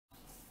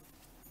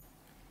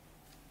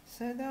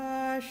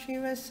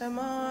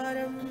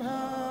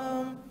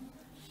सदाशिवसमारम्भां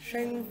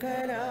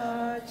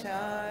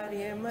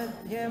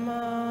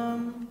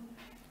शङ्कराचार्यमध्यमाम्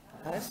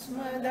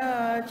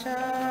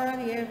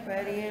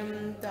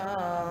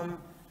अस्मदाचार्यपर्यन्तां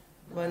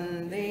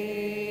वन्दे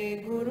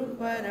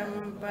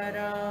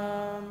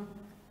गुरुपरम्पराम्.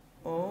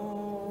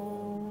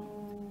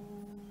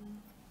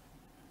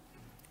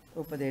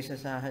 Upadesa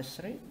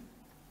Sahasri,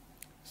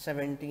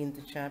 17th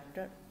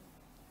chapter,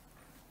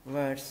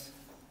 verse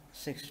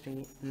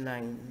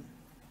 69.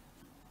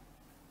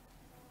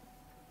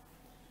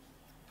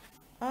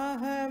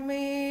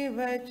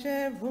 Ahameva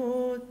cha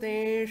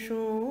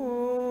bhuteshu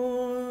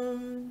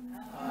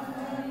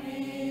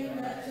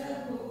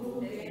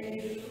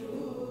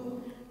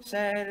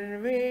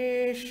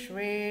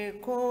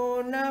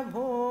sarveshveko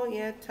nabho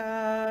yatha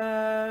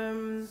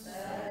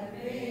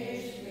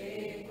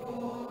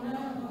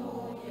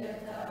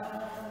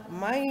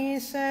Mai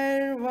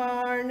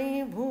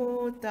sarvani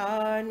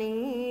bhutani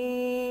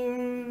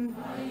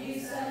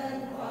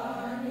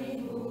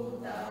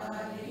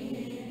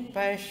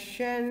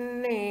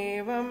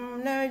Pashyannevam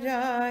na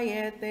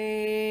jayate.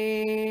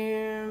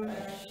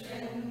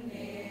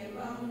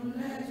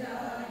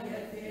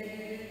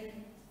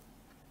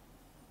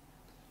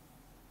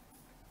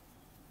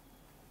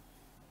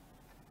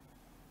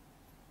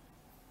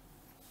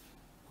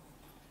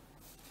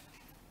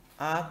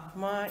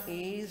 Atma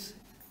is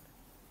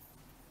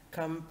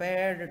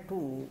compared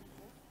to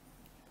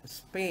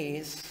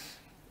space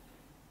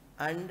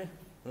and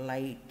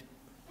light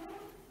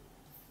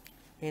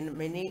in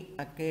many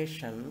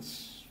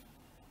occasions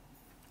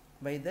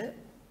by the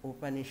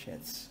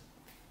Upanishads.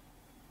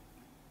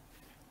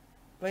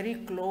 Very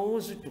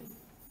close to.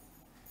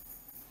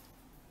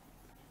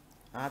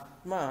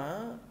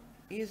 Atma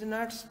is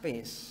not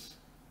space.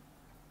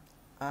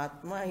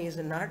 Atma is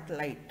not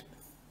light.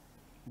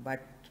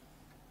 But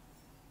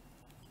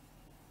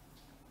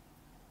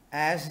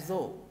as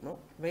though, no,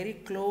 very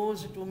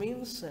close to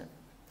means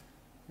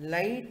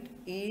light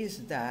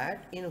is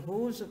that in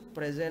whose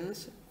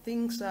presence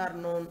things are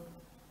known.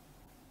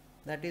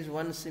 That is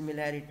one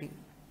similarity.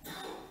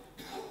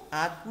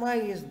 Atma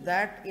is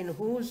that in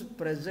whose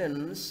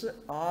presence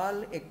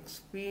all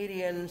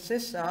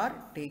experiences are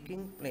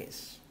taking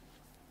place.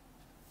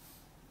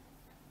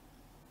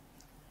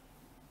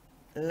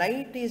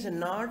 Light is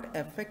not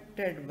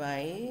affected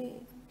by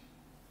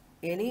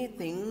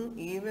anything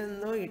even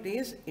though it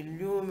is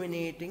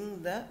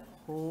illuminating the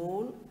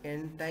whole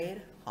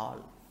entire hall.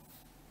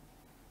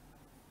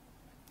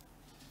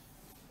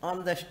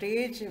 On the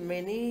stage,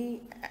 many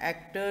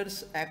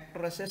actors,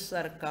 actresses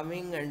are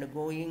coming and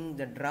going,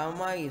 the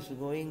drama is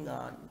going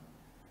on,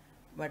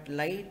 but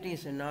light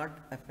is not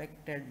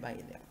affected by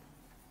them.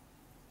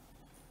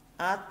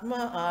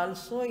 Atma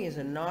also is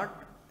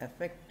not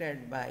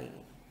affected by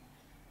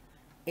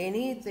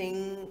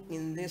anything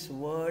in this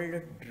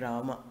world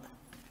drama.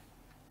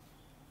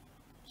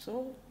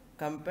 So,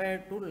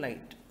 compared to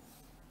light.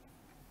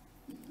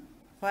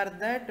 For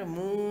that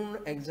moon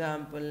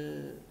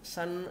example,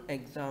 sun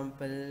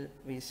example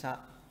we saw.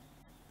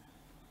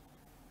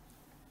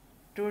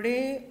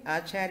 Today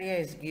Acharya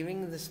is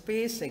giving the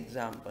space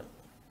example.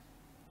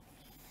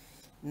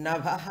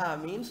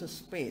 Nabhaha means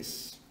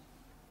space.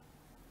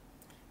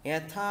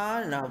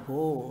 Yatha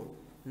nabho.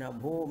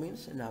 Nabho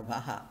means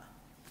nabhaha.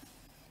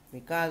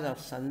 Because of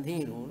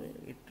Sandhi rule,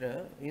 it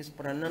is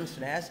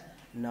pronounced as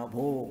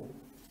nabho.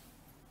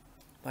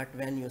 But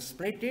when you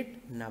split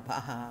it,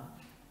 nabhaha.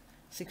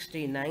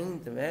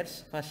 69th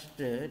verse,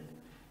 first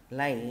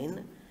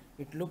line,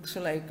 it looks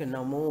like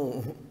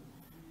namo,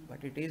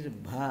 but it is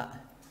bha.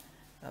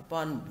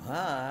 Upon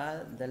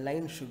bha, the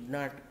line should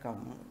not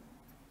come.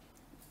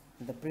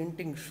 The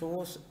printing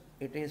shows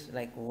it is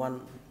like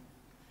one.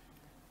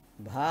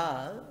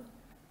 Bha,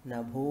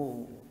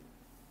 nabho.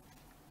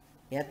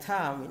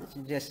 Yatha means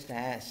just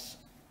as.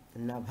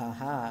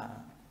 Nabhaha.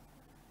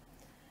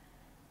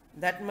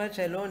 That much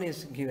alone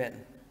is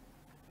given.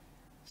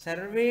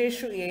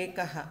 Sarveshu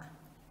ekaha.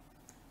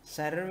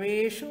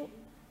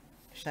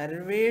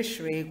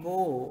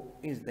 Sarveshveko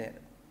is there.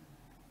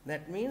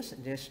 That means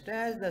just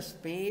as the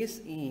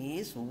space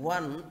is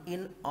one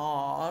in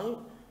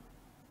all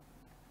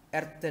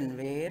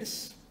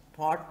earthenwares,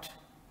 pot,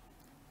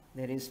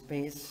 there is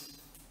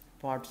space,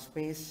 pot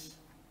space,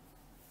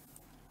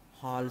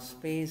 hall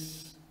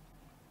space,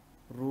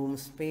 room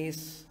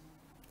space,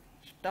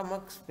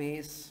 stomach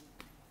space.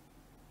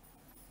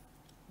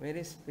 Where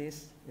is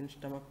space in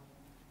stomach?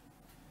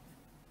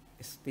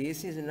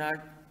 Space is not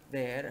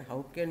there.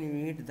 How can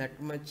you eat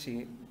that much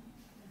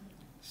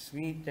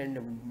sweet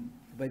and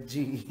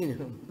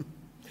bhaji?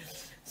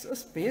 So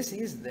space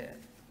is there.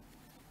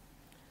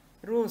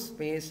 Room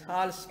space,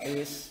 hall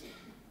space,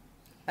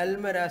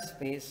 almirah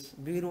space,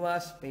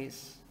 birwa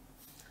space,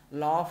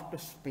 loft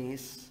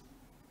space.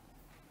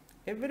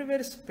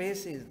 Everywhere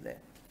space is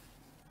there.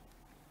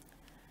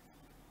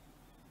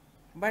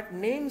 But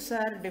names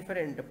are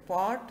different.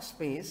 Pot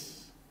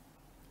space,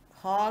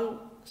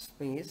 hall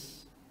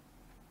space,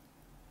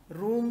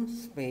 room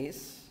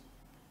space.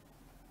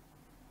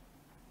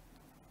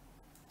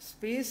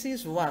 Space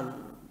is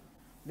one,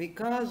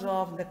 because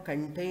of the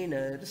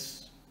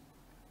containers,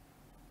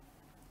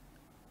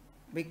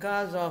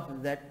 because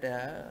of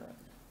that,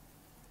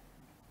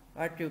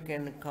 what you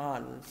can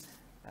call,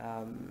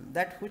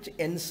 that which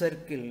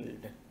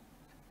encircled,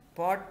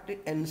 pot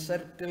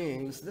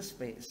encircles the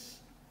space.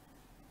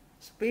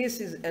 Space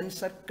is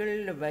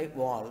encircled by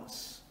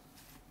walls.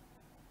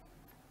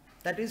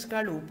 That is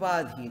called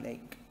upadhi,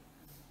 like.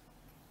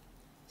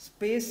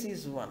 Space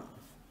is one.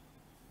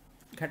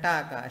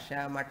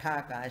 Ghatakasha,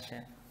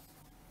 mathakasha.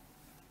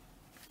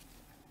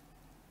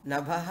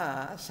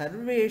 Nabhaha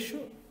sarveshu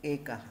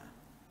ekaha.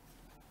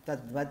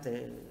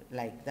 Tadvat,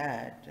 like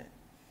that.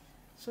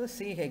 So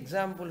see,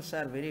 examples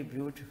are very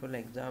beautiful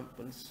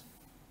examples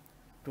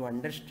to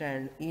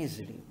understand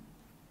easily.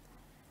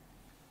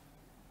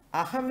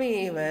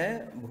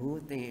 Ahameva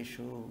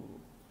bhuteshu.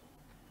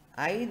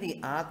 I, the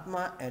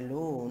Atma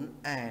alone,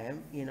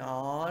 am in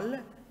all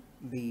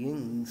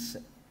beings.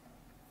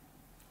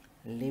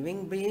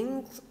 Living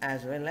beings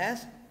as well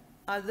as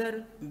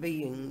other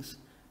beings.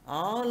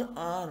 All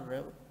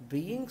are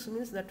beings,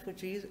 means that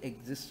which is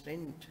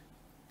existent.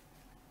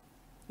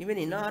 Even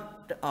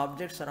inert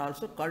objects are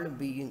also called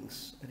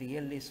beings,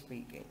 really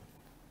speaking.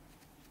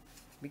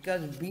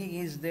 Because be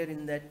is there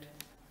in that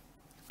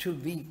to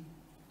be,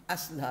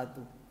 as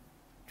dhatu,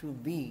 to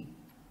be,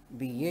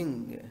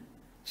 being.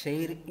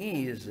 Chair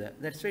is,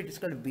 that's why it is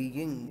called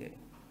being.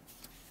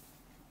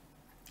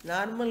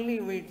 Normally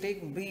we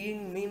take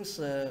being means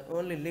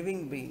only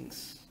living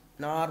beings,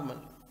 normal,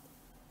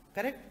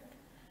 correct?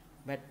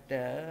 But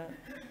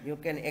you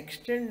can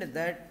extend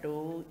that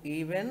to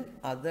even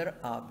other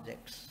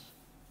objects.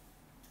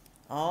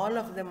 All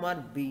of them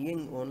are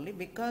being only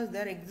because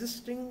they are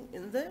existing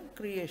in the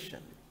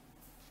creation.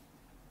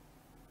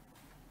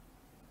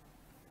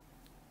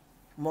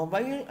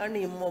 Mobile and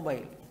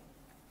immobile.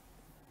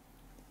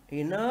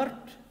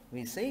 Inert,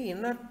 we say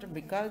inert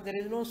because there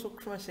is no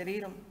sukshma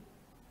shariram,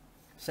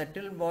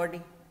 subtle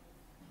body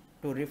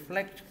to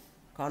reflect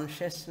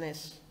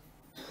consciousness.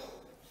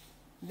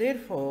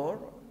 Therefore,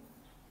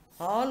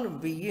 all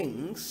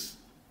beings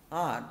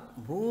are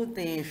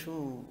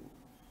bhuteshu.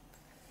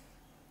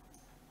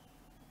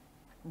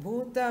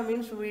 Bhuta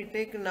means we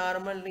take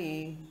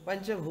normally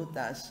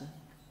panchabhutas.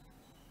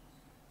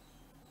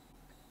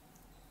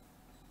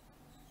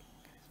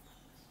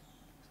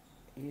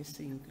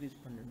 AC increase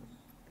pannanu.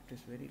 It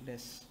is very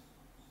less.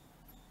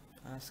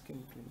 Ask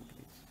him to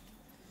increase.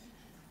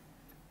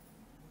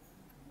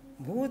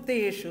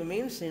 Bhuteshu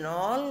means in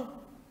all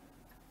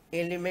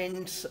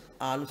elements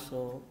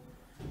also.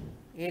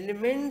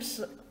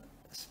 Elements,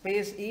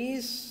 space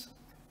is,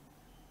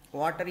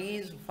 water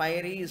is,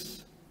 fire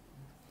is.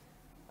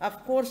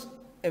 Of course,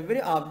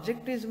 every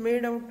object is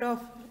made out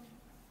of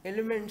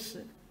elements.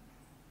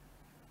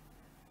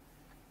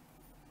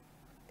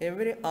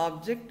 Every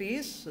object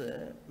is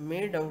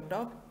made out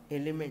of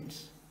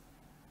elements.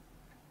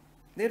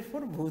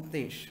 Therefore,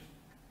 bhutesh.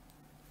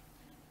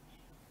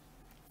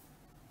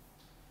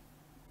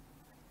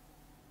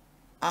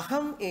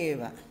 Aham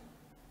eva.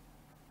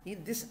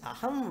 This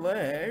aham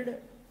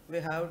word we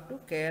have to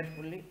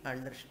carefully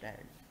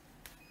understand.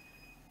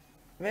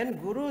 When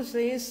Guru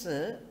says,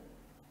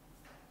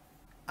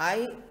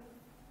 I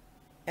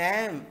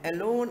am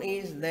alone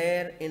is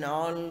there in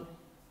all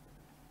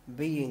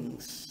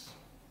beings.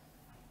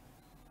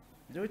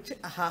 Which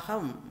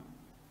aham.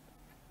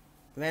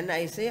 When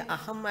I say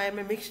aham, I am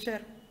a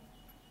mixture.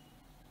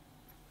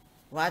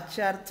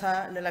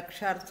 Vachyartha and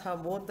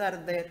lakshartha both are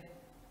there.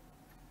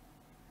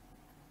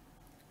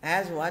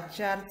 As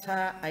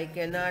vachyartha, I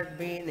cannot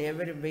be in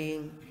every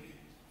being.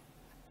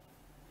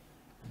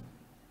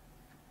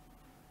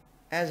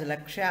 As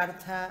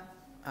lakshartha,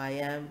 I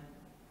am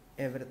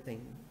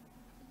everything.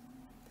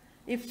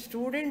 If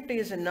student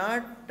is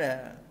not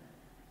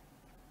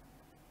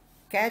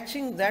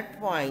catching that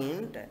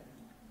point,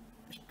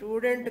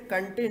 student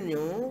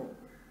continue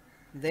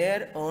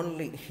there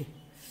only,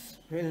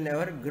 will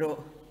never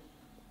grow.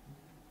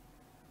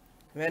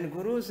 When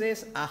Guru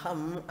says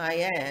aham, I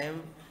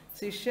am,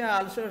 Shishya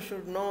also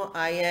should know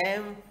I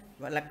am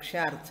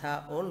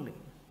lakshartha only,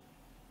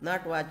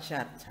 not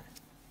vachyartha.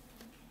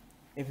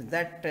 If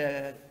that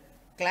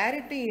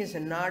clarity is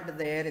not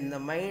there in the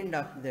mind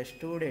of the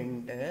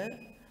student,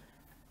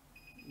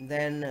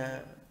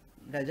 then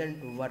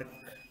doesn't work.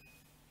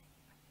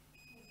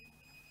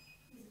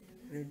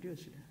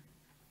 Reduced.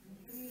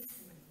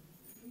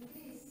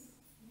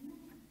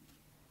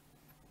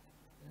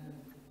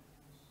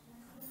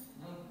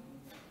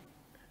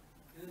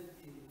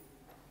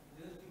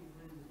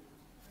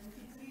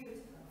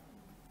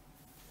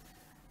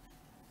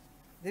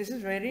 This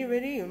is very,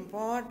 very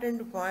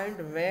important point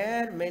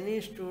where many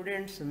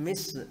students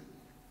miss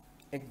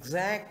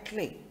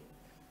exactly.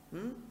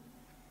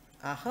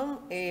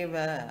 Aham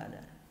eva.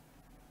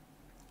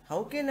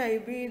 How can I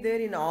be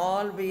there in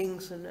all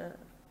beings?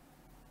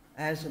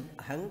 As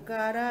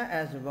ahankara,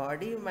 as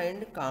body,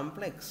 mind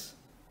complex.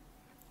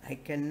 I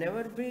can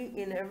never be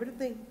in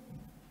everything.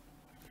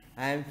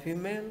 I am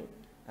female,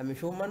 I am a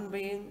human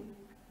being.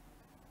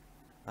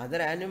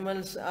 Other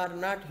animals are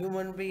not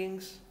human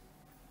beings.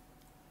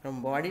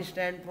 from body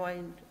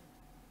standpoint.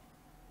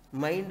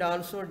 Mind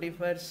also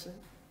differs,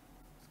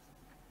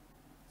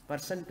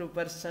 person to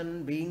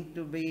person, being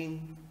to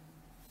being.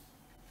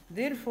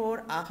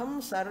 Therefore,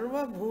 aham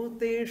sarva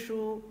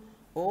bhuteshu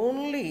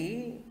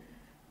only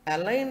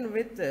align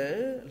with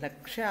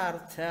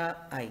lakshyartha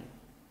I.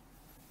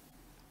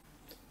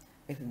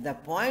 If the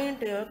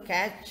point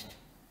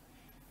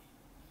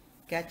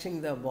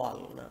catching the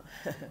ball,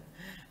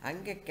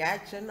 ange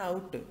catch and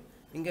out,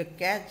 inga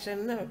catch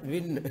and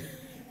win.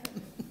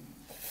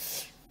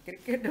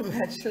 Cricket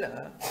match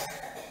la,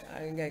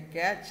 ange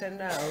catch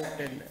and out.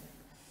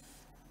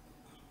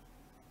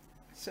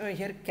 So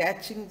here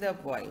catching the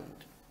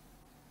point.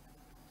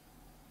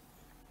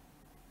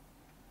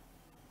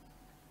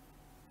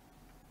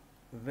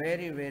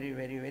 Very, very,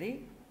 very,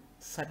 very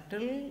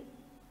subtle,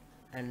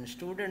 and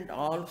student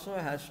also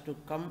has to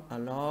come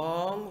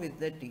along with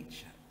the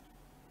teacher.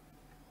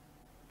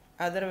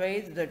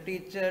 Otherwise, the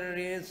teacher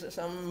is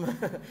some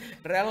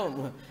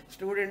realm,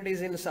 student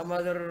is in some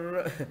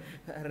other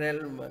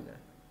realm.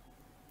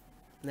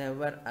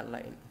 Never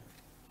align.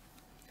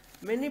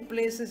 Many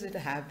places it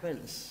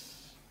happens.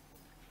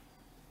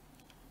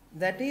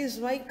 That is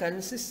why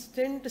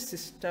consistent,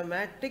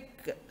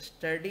 systematic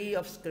study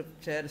of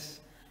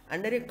scriptures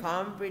under a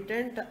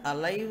competent,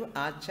 alive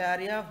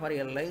acharya for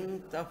a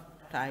length of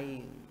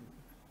time.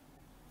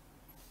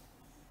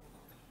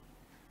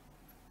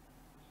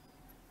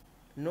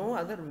 No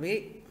other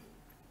way.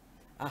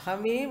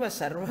 Ahameva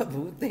sarva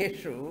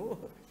bhuteshu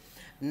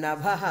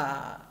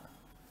nabha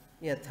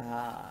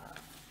yatha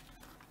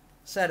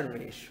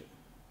sarveshu.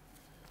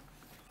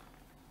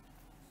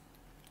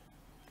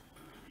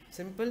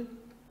 Simple.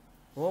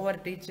 Over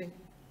teaching.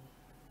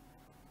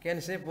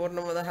 Can say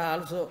Purnamadaha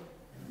also.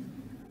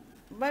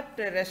 But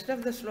the rest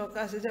of the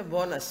slokas is a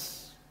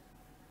bonus.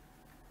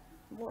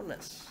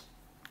 Bonus.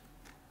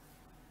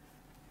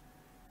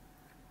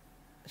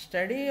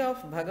 Study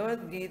of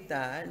Bhagavad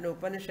Gita and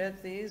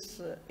Upanishad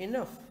is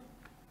enough.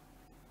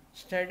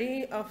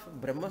 Study of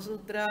Brahma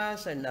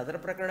Sutras and other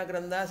Prakarana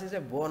Granthas is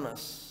a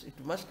bonus. It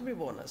must be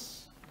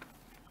bonus.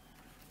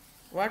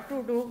 What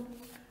to do?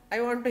 I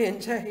want to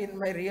enjoy in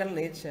my real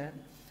nature.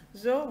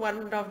 So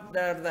one of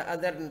the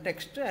other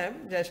text I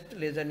am just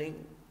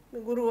listening. The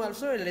Guru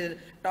also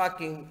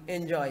talking,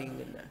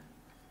 enjoying.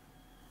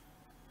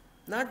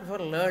 Not for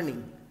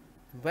learning,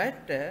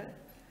 but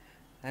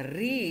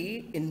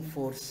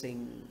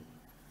reinforcing.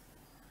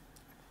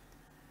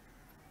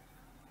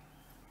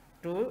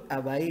 To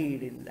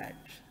abide in that.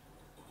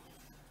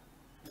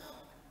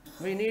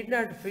 We need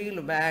not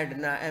feel bad.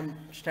 Now I am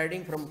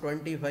studying from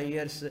 25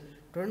 years.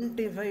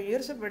 25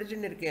 years of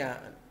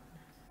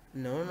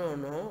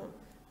No.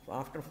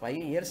 After 5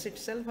 years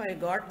itself I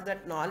got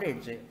that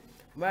knowledge.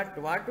 But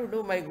what to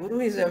do? My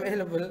Guru is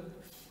available.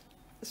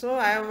 So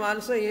I am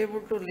also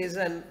able to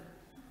listen.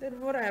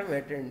 Therefore I am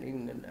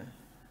attending.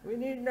 We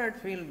need not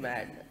feel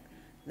bad.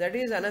 That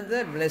is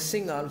another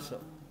blessing also.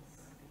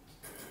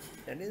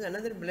 That is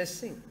another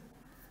blessing.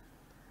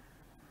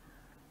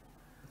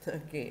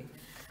 Okay.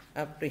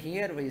 Up to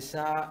here we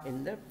saw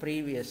in the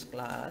previous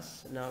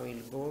class. Now we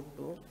will go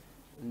to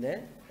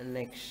the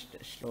next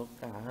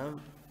shloka.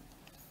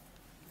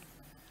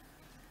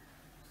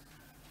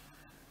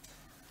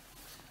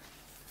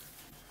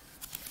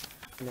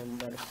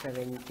 Number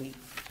 70.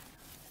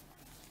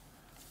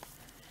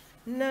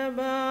 न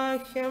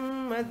बाह्यं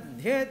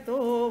मध्यतो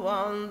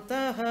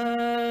वान्तः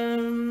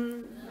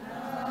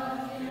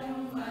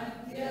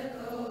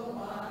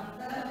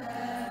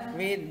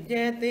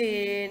विद्यते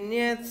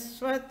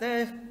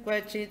न्यस्वतः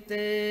क्वचित्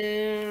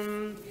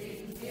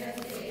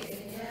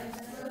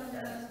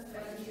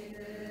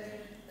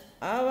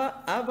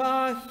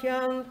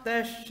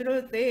अबाह्यान्तः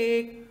श्रुते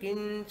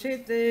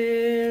किञ्चित्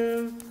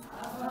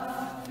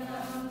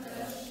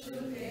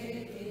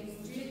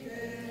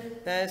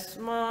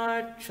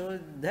तस्मात्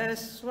शुद्धः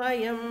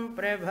स्वयं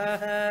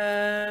प्रभः.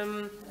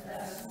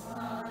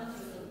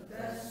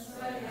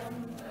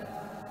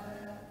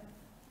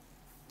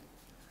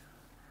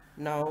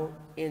 Now,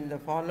 in the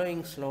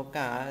following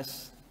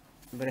slokas,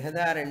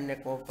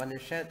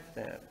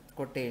 Brihadaranyaka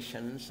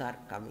quotations are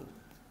coming.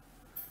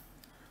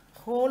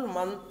 Whole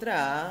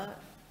mantra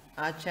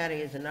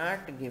Acharya is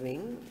not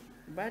giving,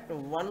 but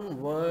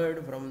one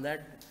word from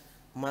that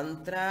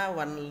mantra,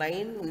 one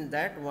line, in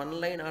that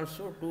one line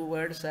also 2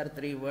 words or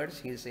 3 words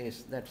he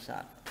says, that's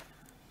all.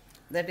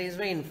 That is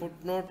why in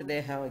footnote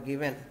they have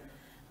given,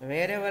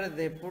 wherever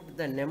they put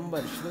the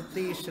number,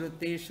 Shruti,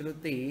 Shruti,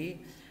 Shruti,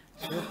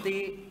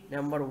 Shruti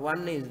number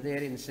 1 is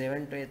there in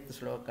 78th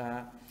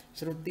sloka,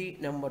 Shruti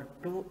number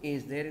 2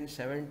 is there in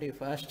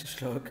 71st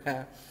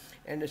sloka,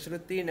 and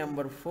Shruti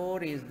number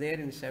 4 is there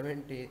in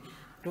 72th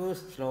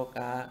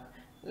sloka.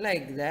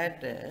 Like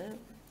that,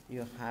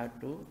 you have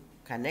to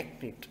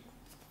connect it.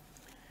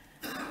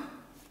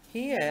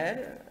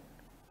 Here,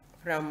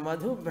 from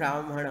Madhu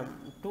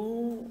Brahmanam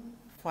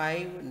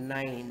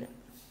 259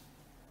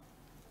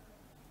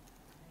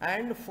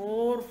 and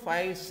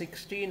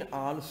 4.5.16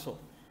 also,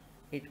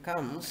 it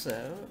comes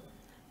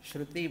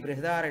Shruti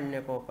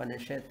Brihadaranyaka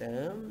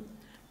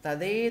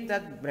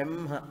Tadetat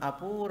Brahma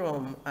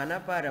Apuram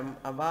Anaparam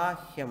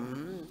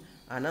Abahyam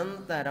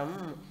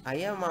Anantaram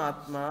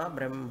Ayamatma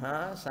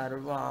Brahma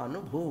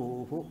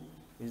Sarvanubhuhu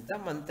is the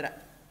mantra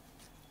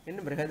in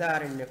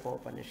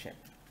Brihadaranyaka.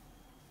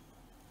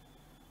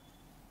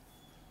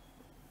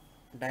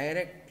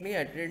 Directly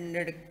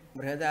attended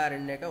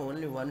Brihadaranyaka,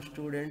 only one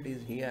student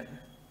is here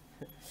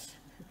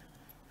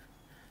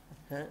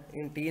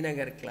in T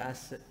Nagar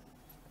class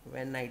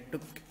when I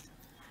took.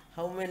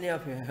 How many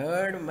of you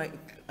heard my,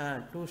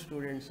 two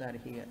students are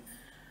here.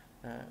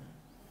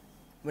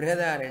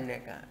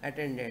 Brihadaranyaka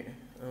attended,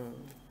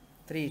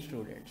 3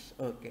 students,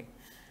 okay.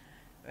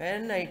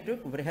 When I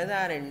took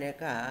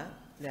Brihadaranyaka,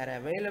 they are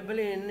available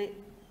in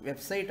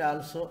website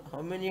also.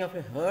 How many of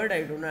you heard,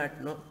 I do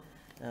not know.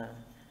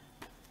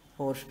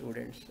 4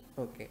 students,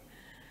 okay.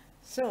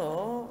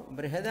 So,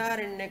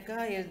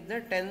 Brihadaranyaka is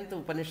the 10th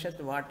Upanishad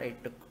what I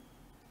took.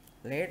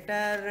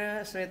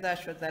 Later,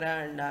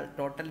 Svetashvatara and all,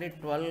 totally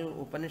 12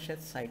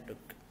 Upanishads I took.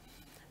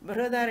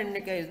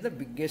 Brihadaranyaka is the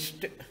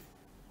biggest.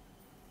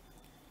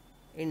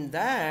 In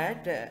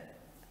that,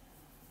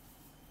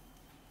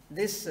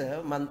 this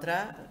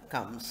mantra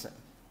comes.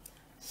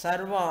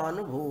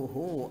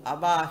 Sarvanubhuhu,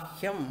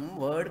 abahyam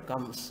word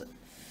comes.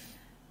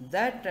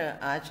 That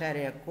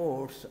Acharya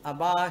quotes,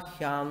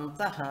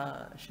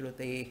 abahyantaha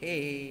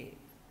shrutehe.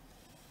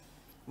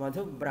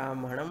 Madhu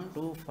Brahmanam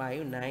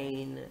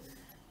 259.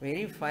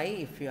 Verify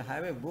if you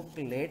have a book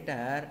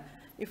later.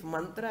 If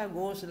mantra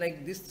goes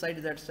like this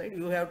side, that side,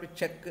 you have to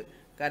check,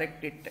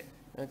 correct it.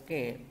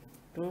 Okay.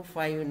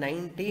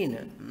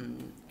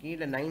 2519.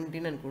 Kila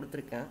 19 and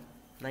kudutrika.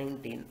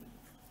 19.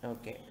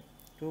 Okay.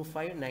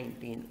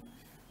 2519.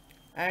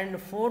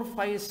 And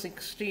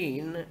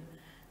 4516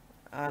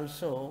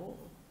 also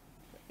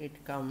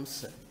it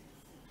comes.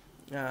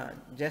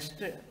 Just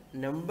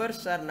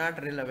numbers are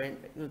not relevant.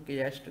 You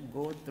just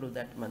go through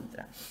that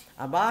mantra.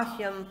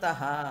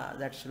 Abahyantaha,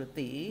 that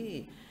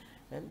Shruti.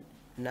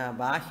 Na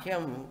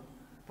Bahyam.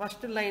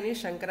 First line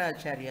is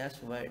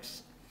Shankaracharya's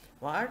words.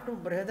 What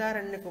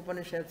Brihadaranyaka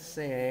Upanishad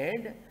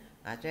said,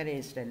 Acharya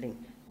is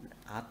telling,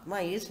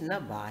 Atma is na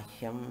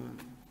Bahyam.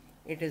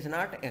 It is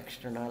not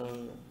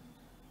external.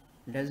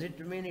 Does it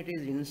mean it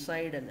is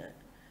inside?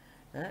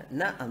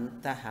 Na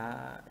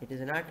Antaha. It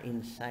is not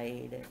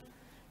inside.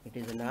 It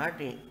is not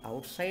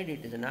outside,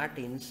 it is not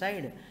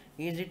inside.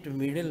 Is it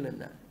middle?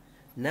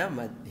 Na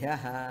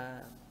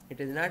madhyaha.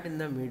 It is not in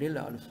the middle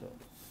also.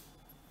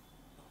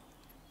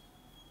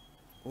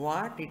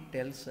 What it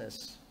tells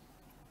us?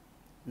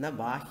 Na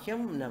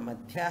bahyam, na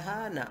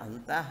madhyaha, na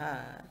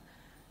antaha.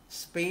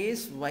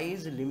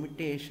 Space-wise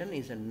limitation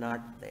is not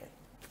there.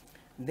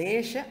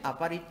 Desha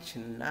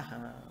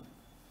aparichinnaha.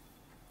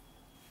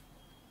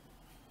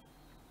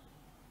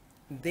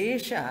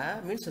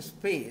 Desha means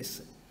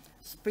space.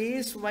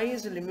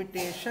 Space-wise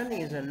limitation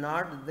is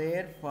not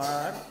there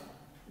for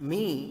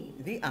me,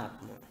 the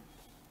Atma.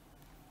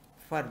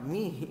 For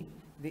me,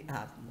 the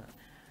Atma.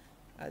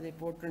 Adi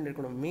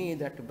pottund me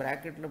that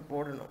bracket la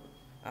podano.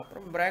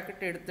 Apram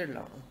bracket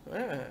edutidlam.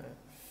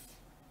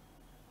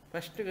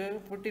 First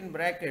put in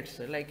brackets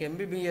like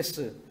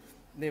MBBS.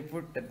 They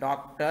put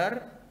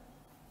doctor,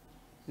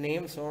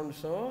 name so and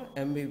so,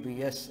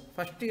 MBBS.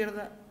 First year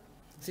the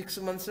 6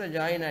 months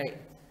join I.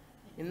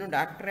 Innu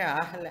doctor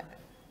ahale.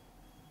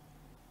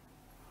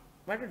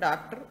 But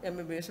doctor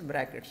MBBS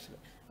brackets.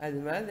 As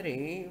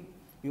madri,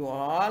 you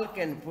all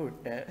can put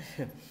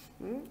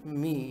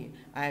me.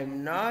 I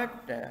am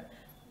not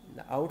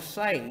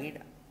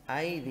outside.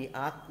 I, the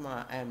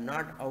Atma, I am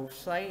not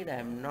outside. I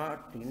am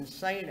not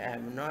inside. I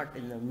am not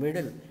in the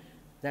middle.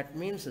 That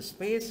means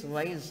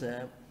space-wise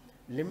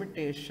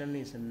limitation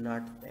is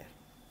not there.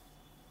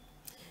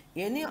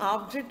 Any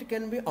object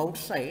can be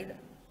outside.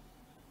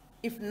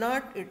 If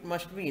not, it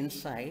must be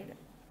inside.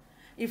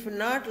 If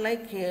not,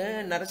 like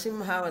here,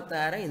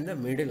 Narasimhavatara in the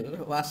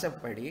middle,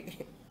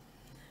 Vasapadi.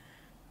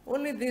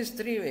 Only these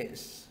 3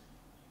 ways.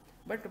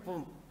 But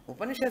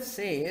Upanishad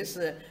says,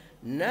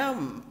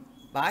 Nam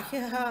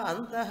Bahyaha,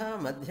 Antaha,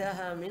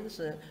 Madhyaha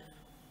means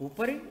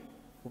Upari,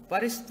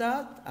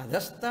 Uparistat,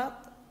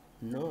 Adhastat.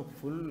 No,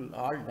 full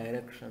all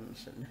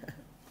directions.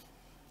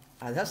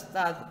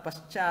 Adhastat,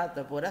 Paschat,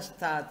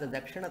 Purastat,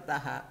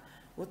 Dakshinataha,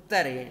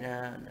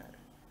 Uttarena.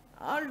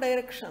 All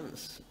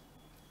directions.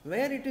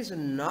 Where it is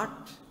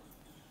not,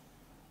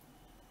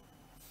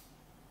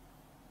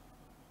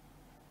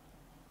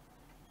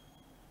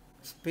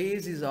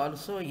 space is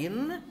also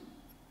in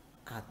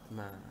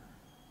Atma.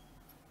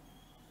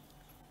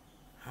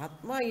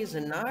 Atma is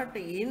not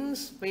in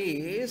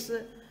space,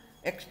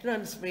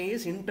 external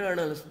space,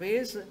 internal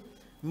space,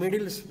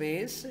 middle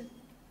space.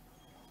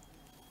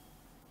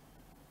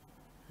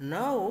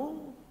 Now,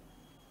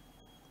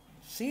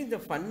 see the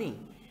funny,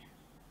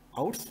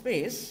 out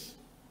space,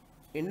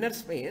 inner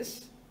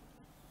space,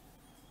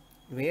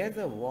 where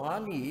the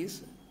wall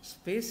is,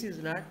 space is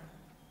not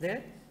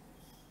there.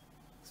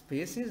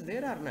 Space is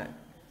there or not?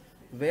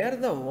 Where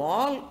the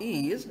wall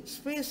is,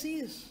 space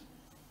is.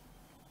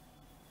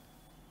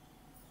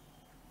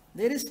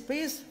 There is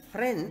space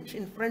front,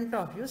 in front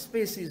of you,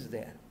 space is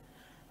there.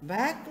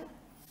 Back,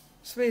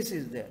 space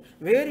is there.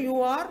 Where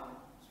you are,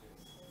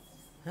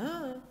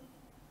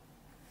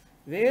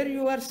 where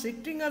you are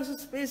sitting also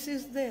space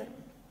is there.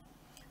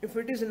 If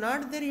it is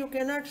not there, you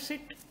cannot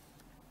sit.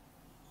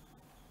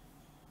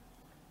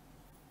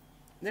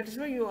 That is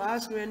why you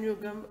ask when you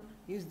come,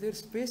 is there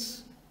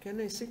space? Can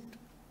I sit?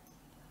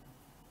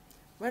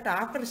 But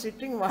after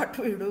sitting, what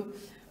we do?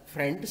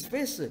 Front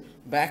space,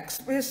 back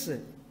space.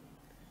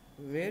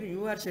 Where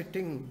you are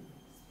sitting?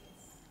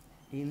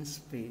 In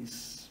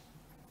space.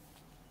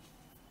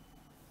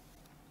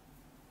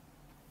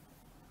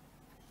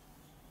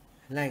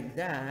 Like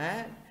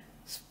that,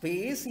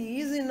 space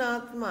is in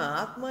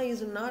Atma. Atma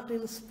is not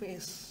in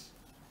space.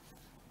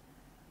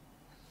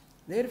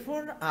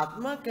 Therefore,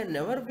 Atma can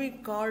never be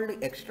called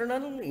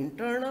external,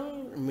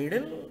 internal,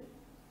 middle.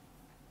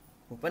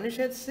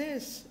 Upanishad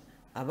says,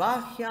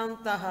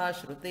 Abahyantaha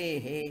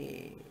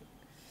shrutehe.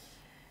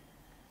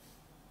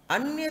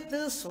 Anyat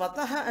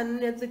swataha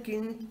anyat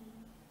kin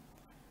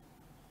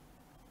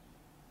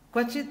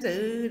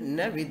kvachit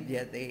na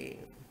vidyate.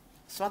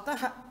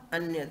 Swataha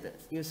anyat.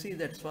 You see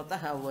that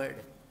swataha word.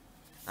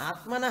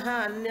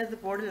 Atmanaha anyat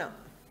podlam.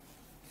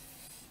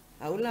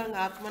 Aulang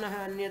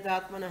atmanaha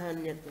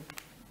anyat.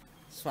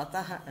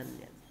 Swataha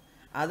anyat.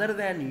 Other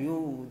than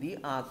you, the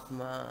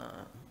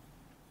Atma.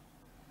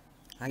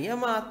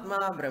 Ayam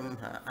Atma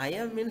Brahma.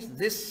 Ayam means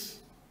this.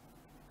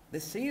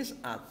 This is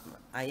Atma.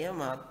 Ayam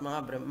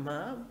Atma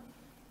Brahma.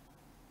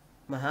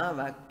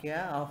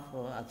 Mahavakya of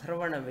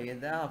Atharvana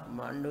Veda of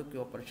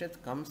Mandukya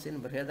Upanishad comes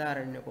in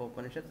Brihadaranyaka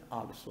Upanishad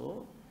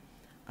also.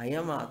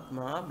 Ayam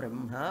Atma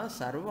Brahma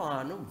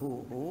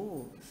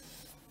Sarvanubhuhu.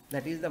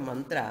 That is the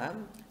mantra.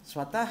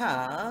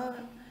 Swataha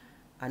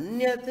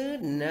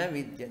Anyat na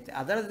vidyate.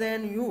 Other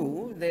than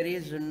you, there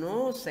is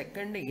no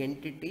second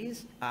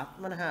entities.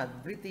 Atmanaha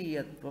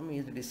advitiyatvam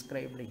is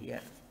described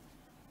here.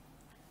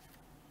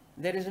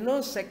 There is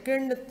no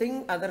second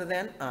thing other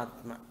than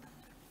Atma.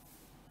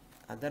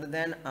 Other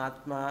than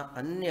Atma,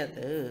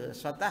 Anyat,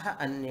 Swataha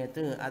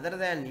Anyat, other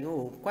than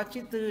you,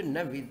 Kvachit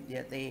na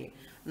vidyate.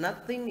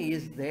 Nothing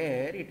is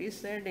there. It is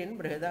said in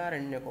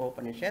Brihadaranyaka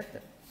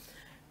Upanishad.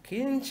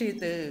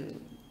 Kinchit.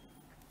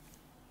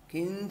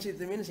 Kinchit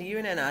means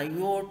even an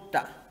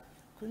iota.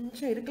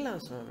 Kuncha irkalam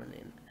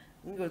swamini.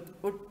 Ingo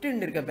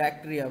uttindirka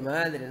bacteria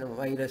madri no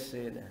virus.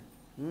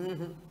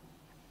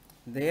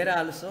 There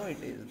also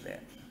it is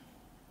there.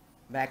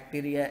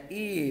 Bacteria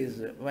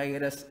is,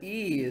 virus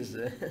is.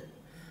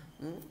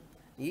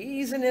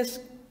 Isness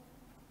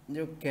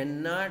you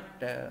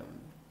cannot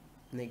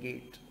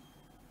negate.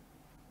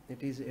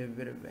 It is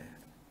everywhere.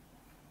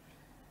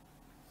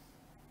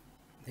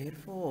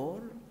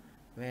 Therefore,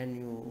 when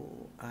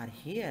you are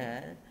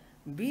here,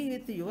 be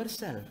with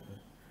yourself.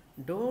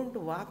 Don't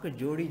walk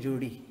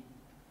jodi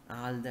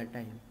all the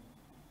time.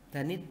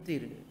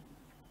 Tanittir.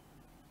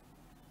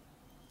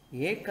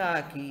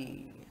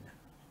 Ekaki.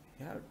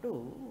 You have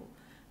to,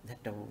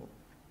 that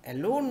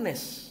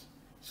aloneness,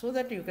 so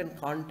that you can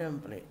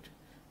contemplate.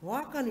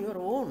 Walk on your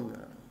own.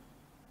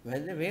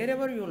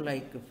 Wherever you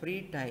like,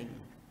 free time.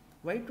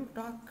 Why to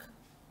talk?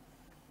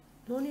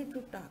 No need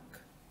to talk.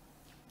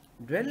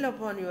 Dwell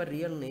upon your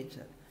real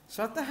nature.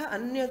 Swataha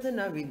anyat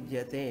na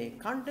vidyate.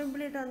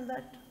 Contemplate on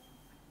that.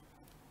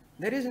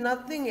 There is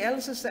nothing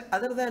else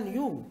other than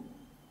you.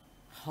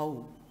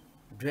 How?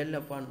 Dwell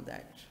upon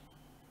that.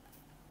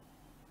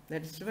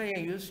 That's why I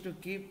used to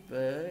keep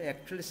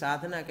actually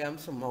sadhana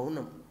camps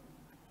maunam.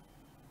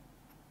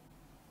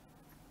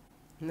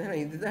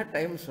 Idha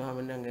time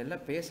Swami nangella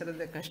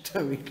pesarade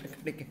kashtam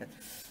veetla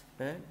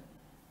kadikka.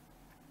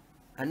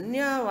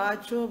 Anya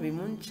vacho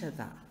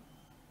vimunchata.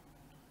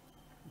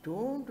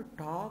 Don't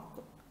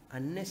talk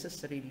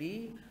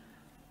unnecessarily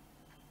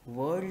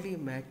worldly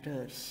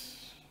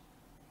matters.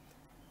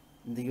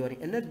 Your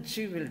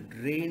energy will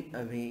drain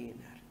away.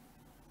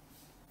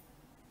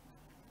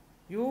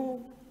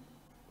 You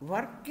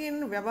work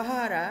in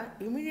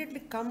Vyavahara, immediately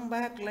come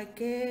back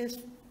like a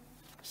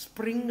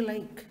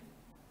spring-like.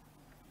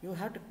 You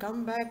have to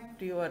come back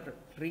to your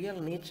real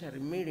nature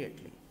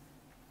immediately.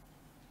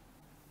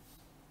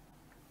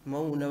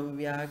 Mauna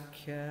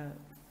Vyakhya.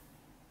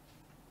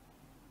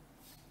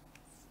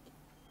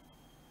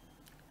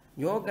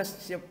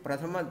 Yogasya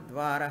prathama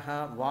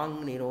dvaraha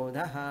vang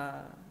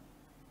nirodhaha.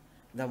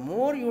 The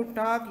more you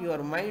talk,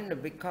 your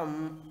mind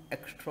becomes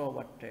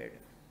extroverted.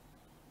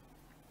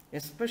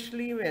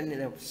 Especially when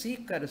the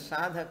seeker,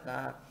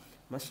 sadhaka,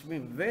 must be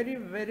very,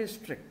 very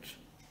strict.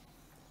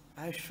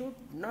 I should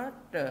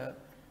not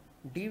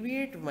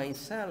deviate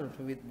myself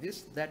with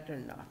this, that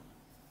and all.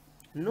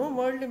 No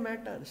worldly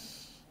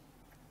matters.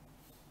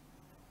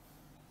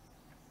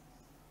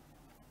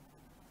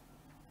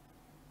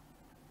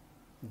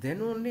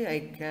 Then only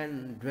I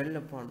can dwell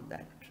upon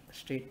that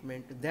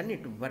statement. Then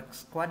it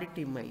works.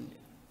 Quality mind.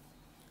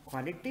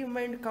 Quality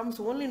mind comes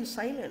only in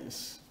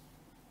silence.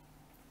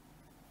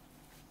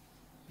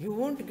 You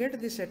won't get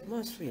this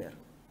atmosphere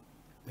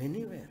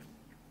anywhere.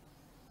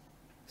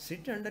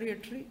 Sit under a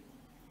tree.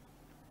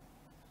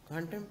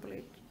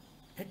 Contemplate.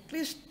 At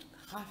least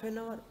half an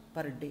hour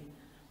per day.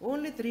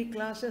 Only 3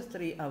 classes,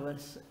 3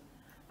 hours.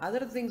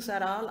 Other things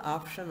are all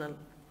optional.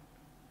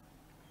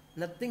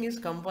 Nothing is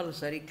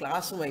compulsory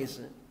class-wise.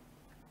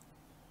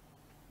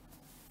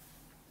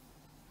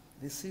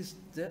 This is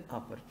the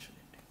opportunity.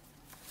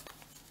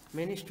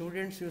 Many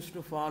students used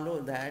to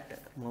follow that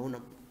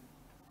Maunam.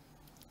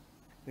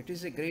 It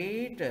is a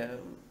great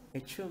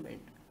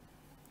achievement.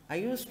 I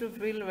used to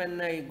feel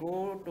when I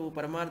go to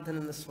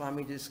Paramarthananda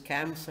Swamiji's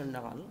camps and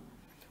all,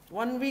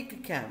 1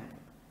 week camp,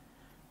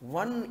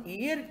 1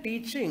 year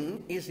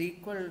teaching is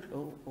equal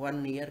to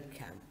 1 year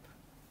camp.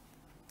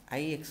 I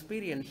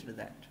experienced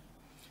that.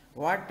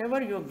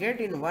 Whatever you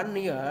get in 1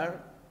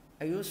 year,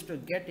 I used to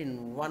get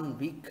in 1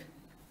 week.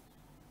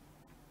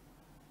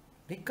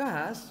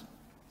 Because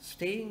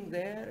staying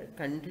there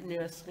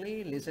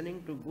continuously,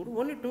 listening to Guru,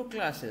 only 2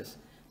 classes,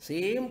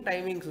 same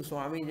timings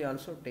Swamiji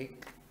also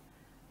take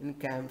in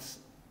camps.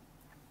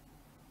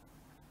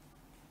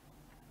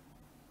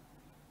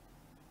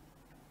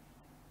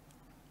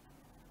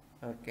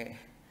 Okay.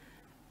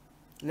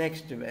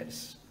 Next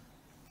verse.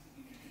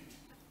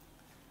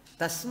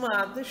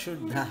 Tasmat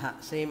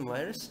Shuddha, same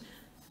verse.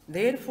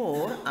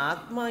 Therefore,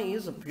 Atma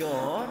is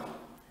pure,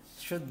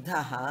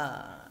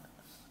 Shuddha,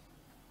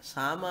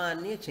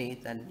 Samanya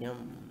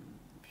Chaitanyam,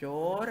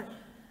 pure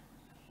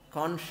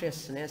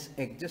consciousness,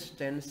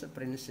 existence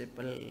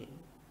principle.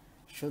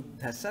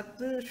 Shuddha Sat,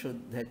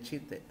 Shuddha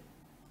Chit.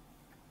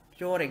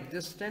 Pure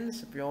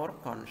existence, pure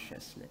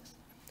consciousness.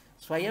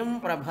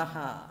 Swayam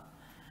Prabha.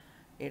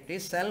 It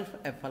is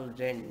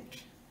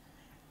self-effulgent.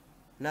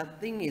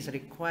 Nothing is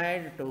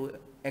required to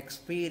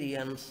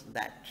experience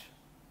that.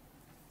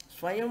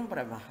 Swayam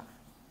Prabha.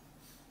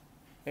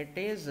 It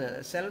is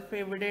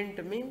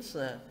self-evident means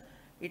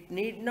it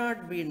need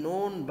not be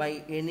known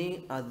by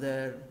any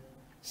other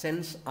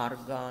sense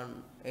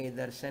organ,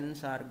 either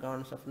sense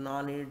organs of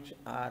knowledge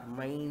or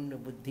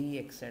mind, buddhi,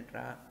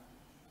 etc.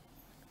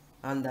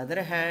 On the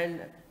other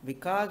hand,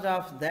 because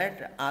of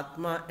that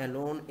Atma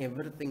alone,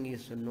 everything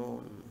is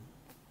known.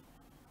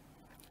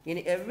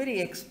 In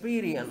every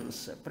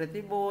experience,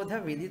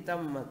 pratibodha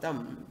viditam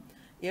matam,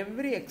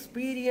 every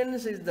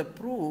experience is the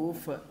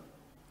proof,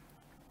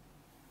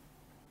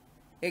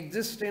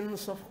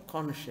 existence of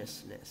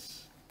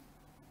consciousness.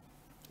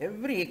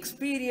 Every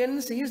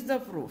experience is the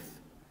proof.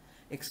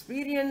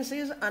 Experience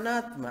is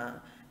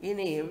anatma. In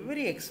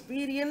every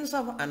experience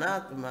of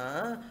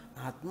anatma,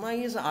 Atma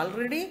is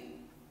already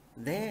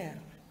there.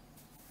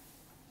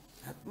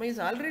 Atma is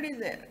already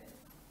there.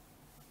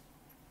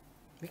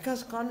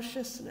 Because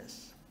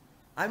consciousness.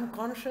 I'm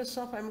conscious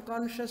of, I'm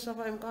conscious of,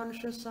 I'm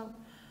conscious of.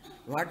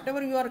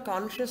 Whatever you are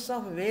conscious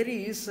of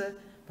varies,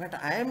 but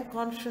I am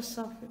conscious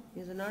of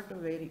is not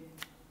vary.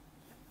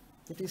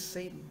 It is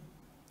same.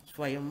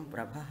 Swayam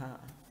Prabha,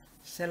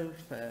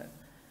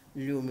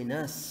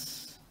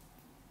 self-luminous,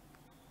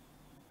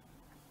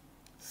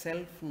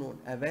 self-known,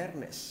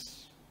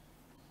 awareness.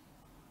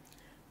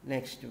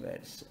 Next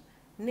verse.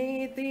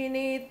 Niti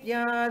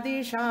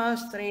nityadi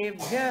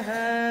shastrebhyah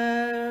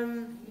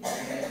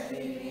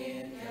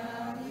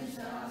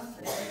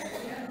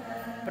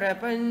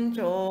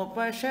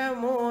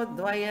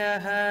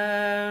prapanchopashamodvayah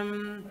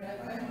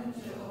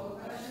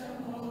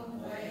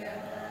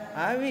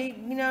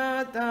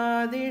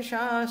avijñātādi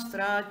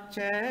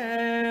shāstrācca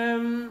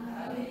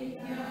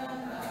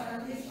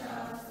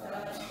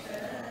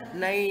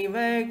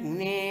naiva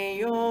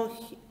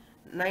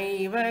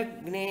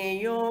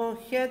gneyo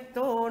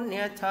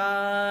hyatonyatha.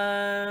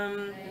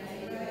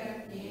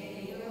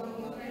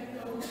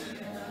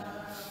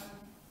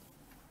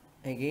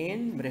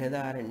 Again,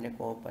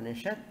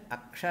 Brihadaranyaka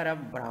Akshara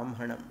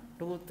Brahmanam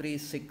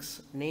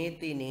 236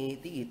 Neti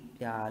Neti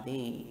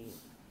Ityadi.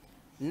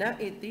 Na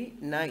iti,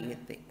 na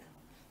iti.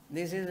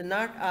 This is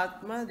not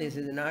Atma, this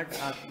is not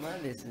Atma,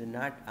 this is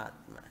not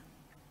Atma.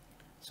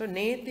 So,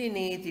 Neti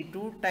Neti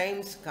 2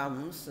 times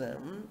comes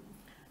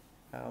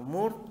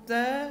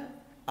Murta,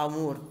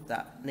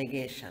 Amurta,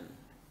 negation.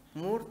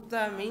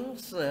 Murta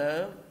means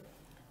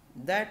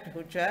that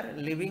which are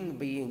living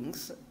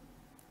beings.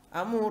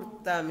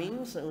 Amurta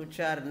means which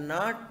are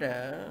not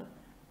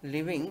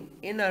living,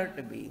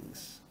 inert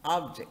beings,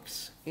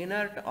 objects,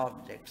 inert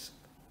objects.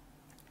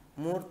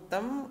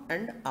 Murtam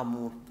and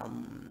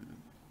Amurtam.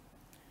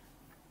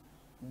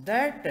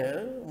 That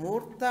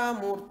Murta,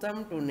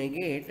 Murtam to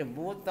negate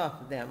both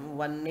of them,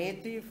 one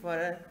neti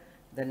for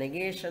the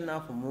negation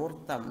of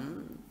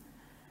Murtam,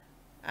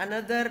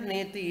 another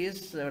neti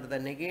is for the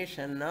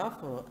negation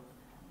of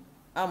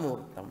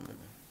Amurtam.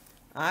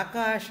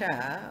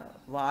 Akasha,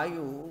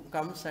 Vayu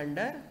comes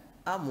under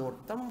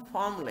Amurtam,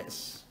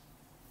 formless.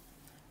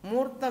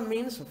 Murta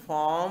means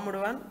formed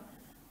one,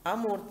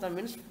 Amurta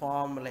means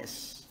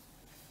formless.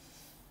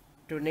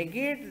 To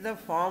negate the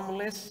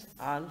formless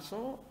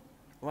also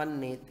one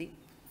neti.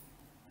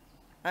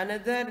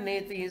 Another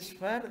neti is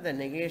for the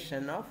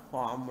negation of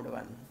formed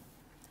one.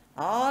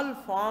 All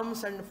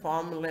forms and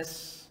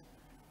formless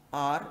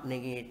are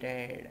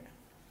negated.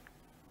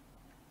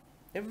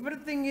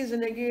 Everything is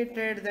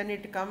negated, then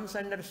it comes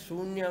under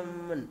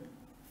Shunyam.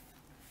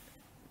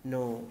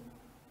 No.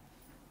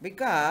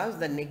 Because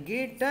the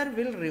negator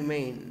will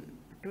remain.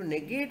 To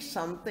negate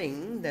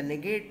something, the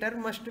negator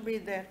must be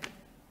there.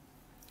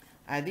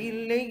 அது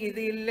இல்லை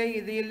இது இல்லை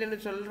இது இல்லைன்னு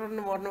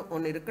சொல்கிறன்னு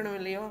ஒன்று இருக்கணும்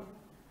இல்லையோ,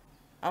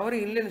 அவர்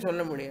இல்லைன்னு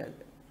சொல்ல முடியாது.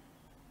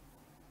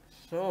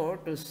 So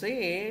to say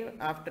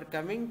after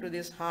coming to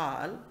this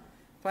hall,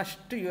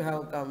 first you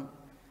have come,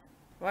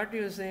 what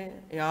you say?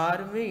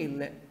 யாருமே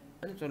இல்லை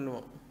అని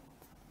சொல்லுவோம்.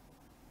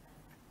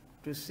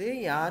 To say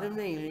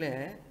யாருமே இல்லை,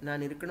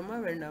 நான் இருக்கணுமா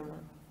வேண்டாமா?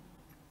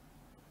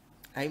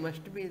 I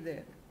must be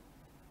there.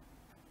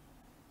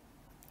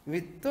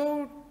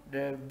 Without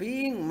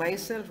being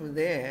myself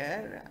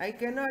there, I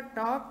cannot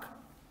talk.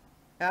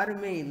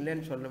 யாருமே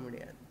இல்லைன்னு சொல்ல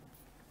முடியாது.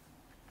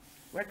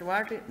 பட்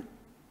வாட்,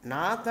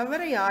 நான்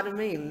தவிர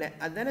யாருமே இல்லை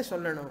அதுதானே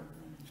சொல்லணும்,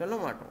 சொல்ல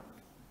மாட்டோம்.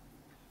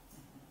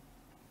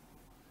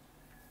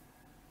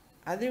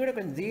 அதை விட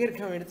கொஞ்சம்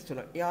தீர்க்கம் எடுத்து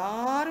சொல்லுவோம்,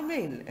 யாருமே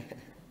இல்லை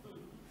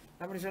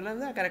அப்படி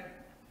சொல்லதான் கரெக்ட்.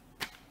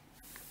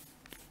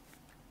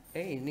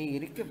 ஏய் நீ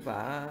இருக்குப்பா,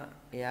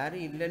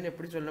 யாரும் இல்லைன்னு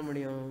எப்படி சொல்ல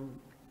முடியும்?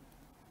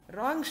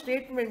 ராங்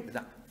ஸ்டேட்மெண்ட்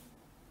தான்.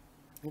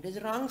 It is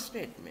a wrong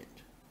statement.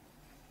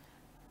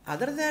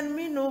 Other than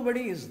me,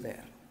 nobody is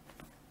there.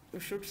 You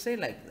should say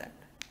like that.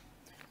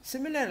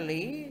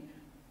 Similarly,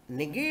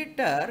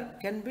 negator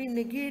can be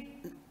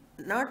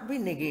not be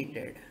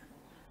negated.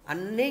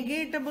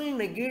 Unnegatable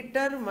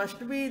negator must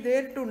be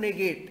there to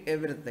negate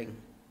everything.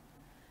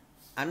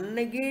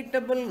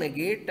 Unnegatable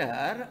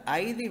negator,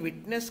 I the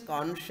witness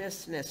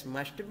consciousness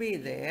must be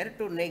there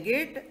to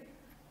negate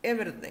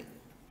everything.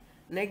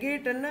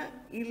 Negate anna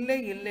ille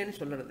illennu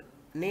solradhu.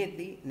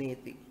 நேத்தி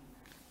நேத்தி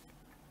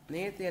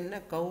நேத்தி என்ன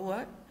கௌவா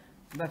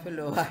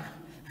பஃபலோவா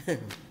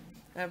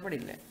அப்படி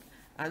இல்லை.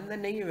 அந்த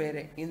நெய்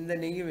வேறு, இந்த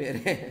நெய்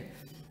வேறு.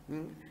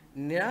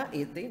 நான்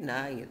இத்தை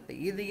நான் இத்தை,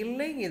 இது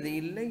இல்லை இது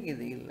இல்லை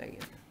இது இல்லை.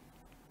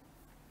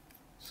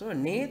 ஸோ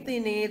நேத்தி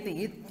நேத்தி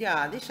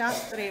இத்தியாதி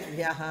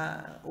சாஸ்திரேபியா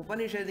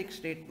உபனிஷதிக்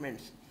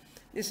ஸ்டேட்மெண்ட்ஸ்.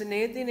 திஸ்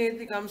நேத்தி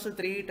நேத்தி comes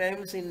 3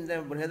 times in the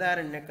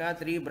Brihadaranyaka,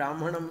 3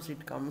 Brahmanams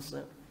it comes.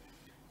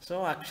 So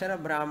Akshara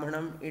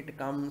Brahmanam it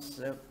comes.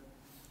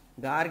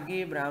 Gargi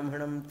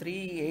Brahmanam 3,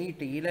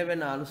 8,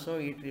 11 also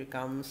it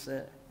comes.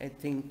 I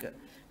think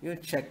you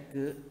check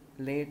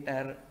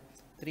later.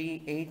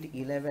 3, 8,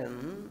 11.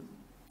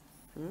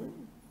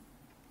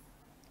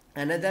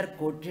 Another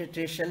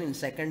quotation in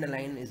second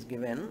line is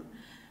given,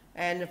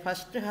 and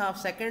first half,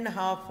 second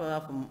half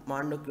of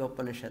Mandukya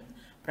Upanishad.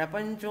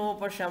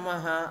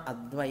 Prapanchopashamaha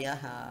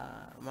advayaha.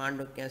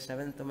 Mandukya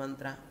 7th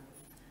mantra.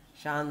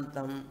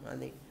 Shantam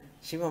adi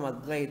Shivam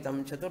advaitam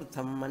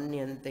chaturtham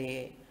manyante.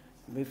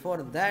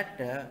 Before that,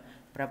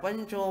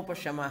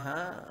 prapanchopashamaha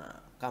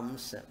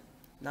comes.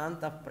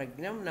 Nantah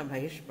pragnam, na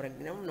bhayish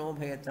pragnam, no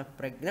bhayatah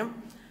pragnam,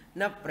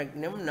 na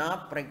pragnam, na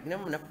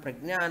pragnam, na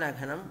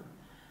prajnanaghanam,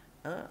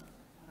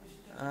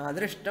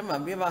 adrishtam,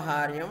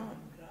 avyavaharyam,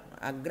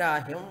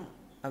 agrahyam,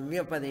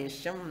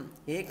 avyapadesham,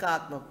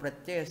 ekatma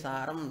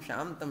pratyasaram,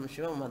 shantam,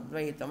 shivam,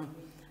 advaitam.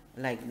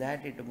 Like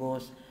that it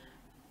goes.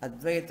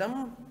 Advaitam,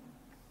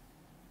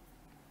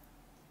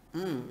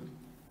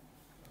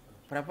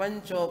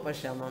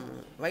 Prapanchopashamam.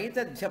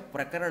 Vaitadhya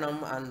prakaranam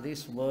on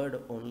this word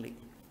only.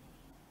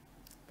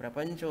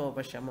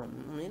 Prapanchopashamam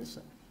means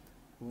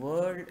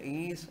world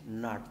is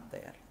not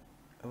there.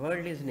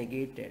 World is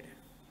negated.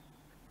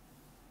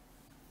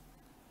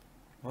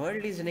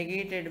 World is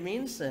negated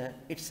means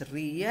its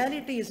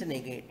reality is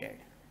negated.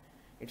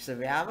 Its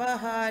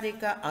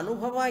vyavaharika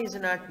anubhava is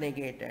not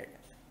negated.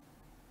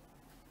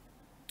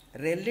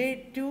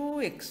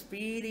 Relative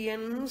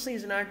experience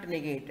is not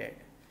negated.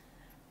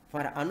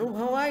 For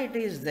anubhava it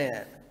is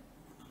there,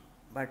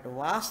 but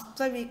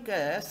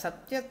vastavika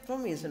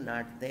satyatvam is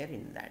not there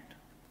in that.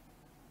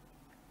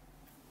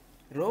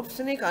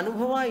 Ropesnik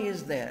anubhava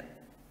is there,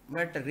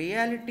 but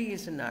reality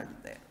is not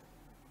there.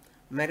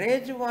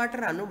 Marriage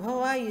water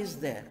anubhava is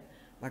there,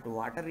 but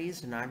water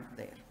is not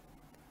there.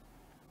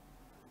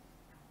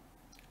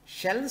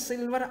 Shell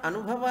silver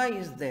anubhava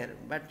is there,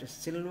 but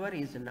silver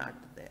is not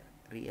there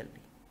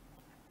really.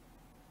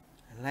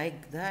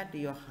 Like that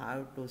you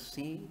have to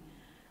see.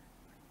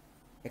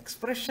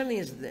 Expression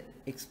is there,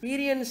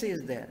 experience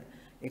is there.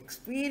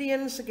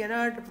 Experience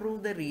cannot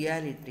prove the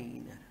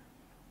reality.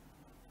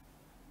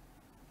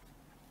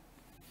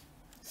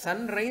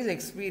 Sunrise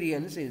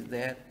experience is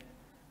there.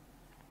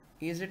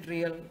 Is it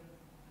real?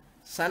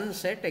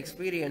 Sunset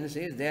experience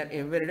is there.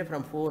 Every day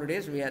from 4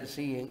 days we are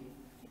seeing.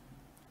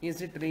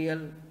 Is it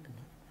real?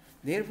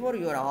 Therefore,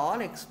 your all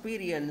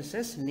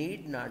experiences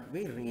need not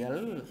be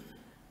real.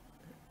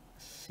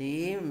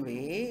 Same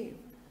way,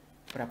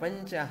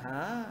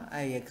 prapanchaha,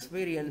 I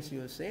experience,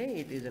 you say,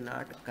 it is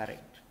not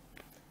correct.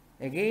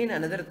 Again,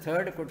 another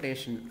third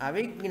quotation.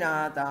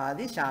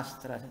 Avijnatadi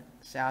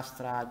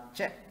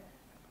shastracha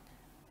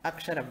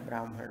akshara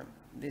brahmanam.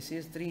 This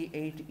is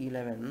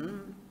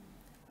 3:8:11.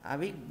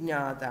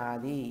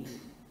 Avijnatadi.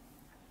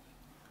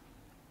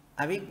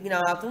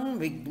 Avijnatum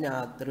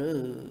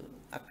vijnatru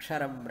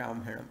akshara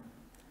brahmanam.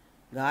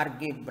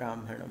 Gargi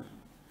brahmanam.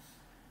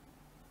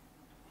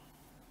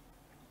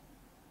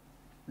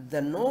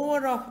 The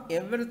knower of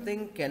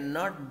everything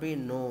cannot be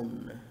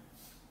known.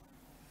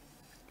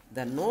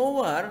 The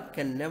knower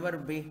can never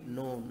be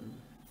known.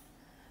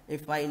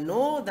 If I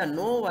know the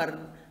knower,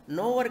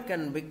 knower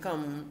can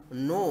become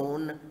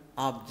known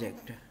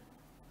object.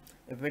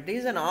 If it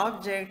is an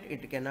object,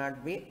 it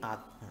cannot be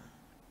Atma.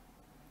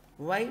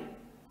 Why?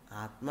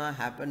 Atma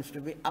happens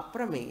to be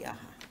aprameya,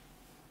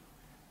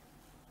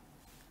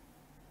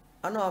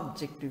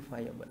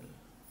 unobjectifiable.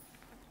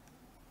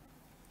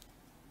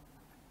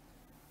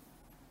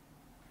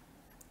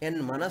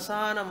 En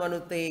manasana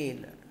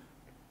manuteen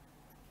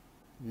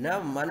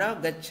na mana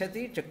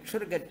gacchati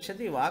chakshur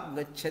gacchati vak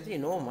gacchati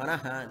no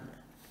manahan.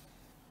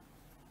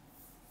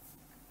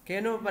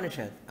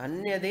 Kenopanishad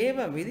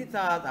anyadeva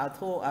viditad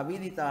atho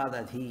aviditad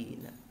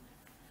adheen.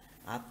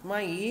 Atma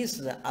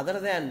is other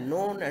than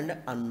known and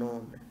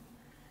unknown.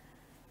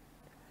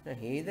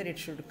 Either it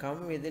should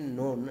come within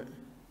known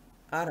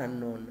or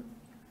unknown.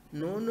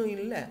 Known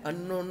illa,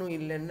 unknown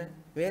illa.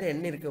 Where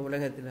enna irukku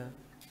ulagathila?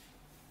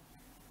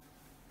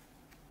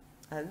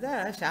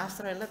 Adha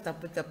Shastra ella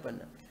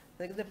tappanna.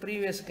 Like the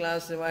previous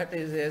class, what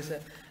is this?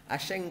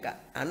 Ashanka,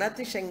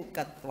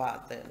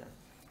 anatishankatvat.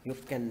 You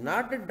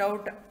cannot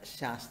doubt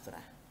Shastra.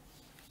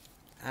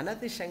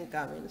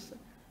 Anatishanka means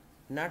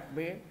not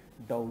be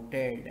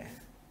doubted.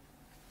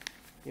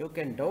 You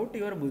can doubt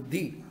your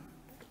buddhi.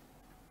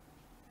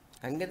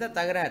 Angeta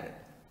tagarar.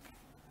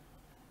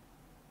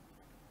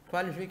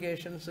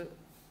 Qualifications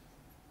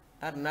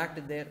are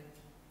not there.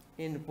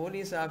 In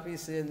police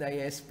office, in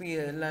the SP,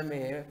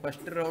 first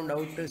round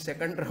out,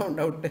 second round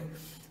out.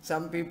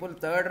 Some people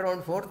third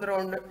round, fourth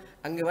round,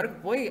 ange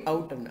work poi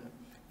out.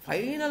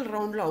 Final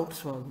round out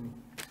Swami.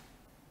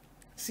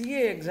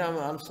 CA exam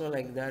also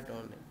like that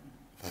only.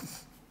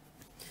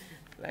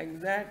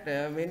 Like that,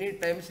 many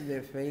times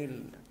they fail.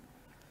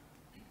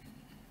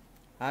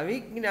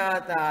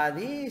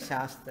 Avijnatadi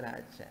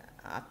shastracha.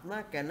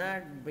 Atma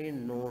cannot be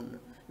known.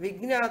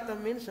 Vijnata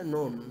means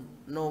known,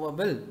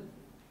 knowable.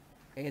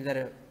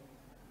 Either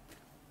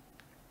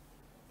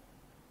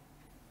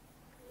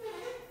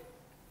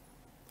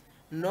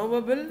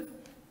knowable,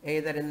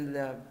 either in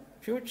the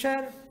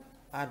future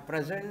or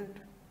present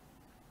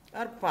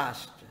or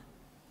past.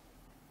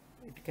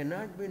 It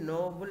cannot be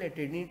knowable at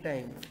any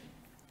time.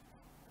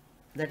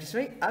 That is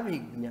why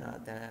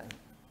avijnata.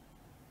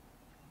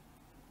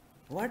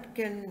 What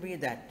can be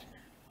that?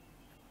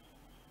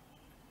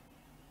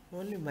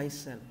 Only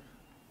myself.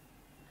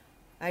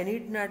 I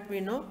need not be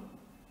know.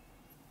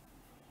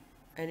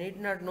 I need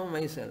not know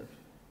myself.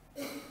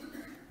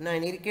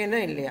 Naan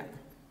irukena illaya.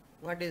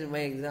 What is my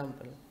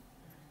example?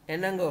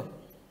 Enango,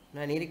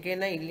 naan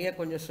irukena illaya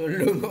konjam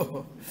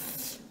sollungo.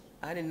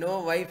 And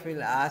no wife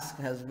will ask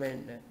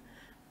husband.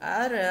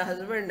 Or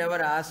husband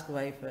never ask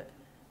wife.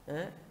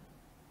 Naan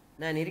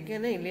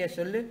irukena illaya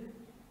sollu.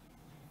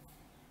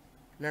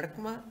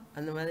 Nadakuma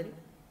andha madiri.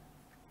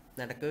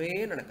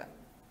 Nadakave nadaka.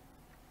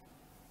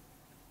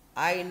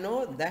 I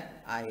know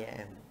that I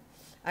am.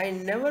 I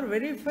never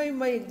verify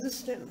my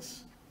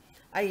existence.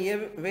 I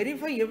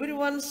verify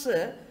everyone's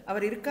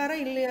அவர் இருக்காரா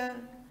இல்லையா,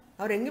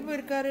 அவர் எங்கே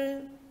போயிருக்காரு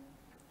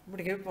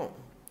இப்படி கேட்போம்.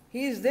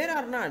 He is there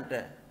or not?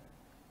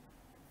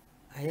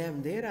 I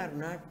am there or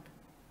not?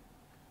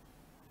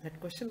 That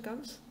question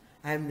comes.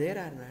 I am there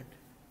or not?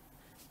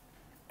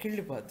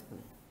 கிள்ளி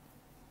பார்த்துக்கணும்.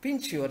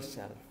 Pinch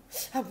yourself.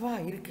 அப்பா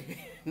இருக்கு.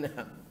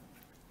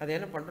 அது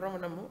என்ன பண்ணுறோம்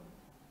நம்ம?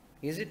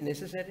 Is it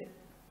necessary?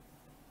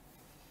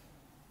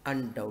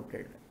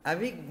 Undoubted.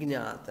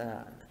 Avijnata.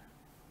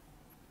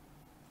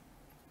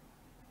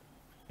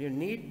 You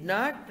need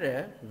not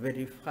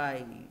verify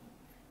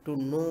to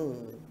know.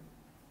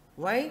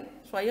 Why?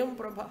 Swayam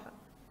Prabha.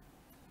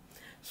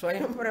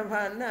 Swayam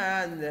Prabha na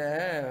the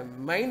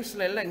minds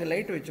la ella inga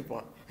light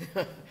vechupom.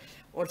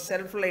 Or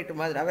self light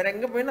மாதிரி அவர்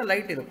எங்கே போயினா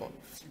லைட் இருக்கும்.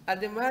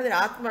 அது மாதிரி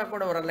ஆத்மா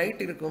கூட ஒரு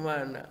லைட்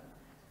இருக்குமான்னா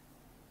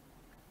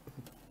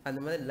அந்த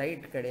மாதிரி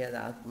லைட் கிடையாது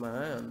ஆத்மா.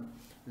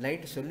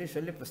 லைட் சொல்லி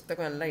சொல்லி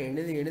புஸ்தகம் எல்லாம்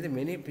எழுதி எழுதி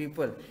many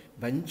people,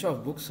 bunch of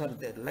books are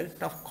there.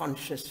 Light of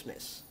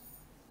consciousness.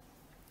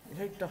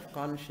 Light of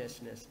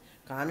consciousness.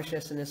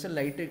 Consciousness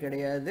light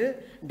கிடையாது,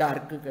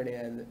 dark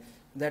கிடையாது.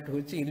 That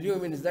which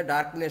illumines the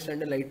darkness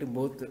and light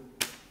both.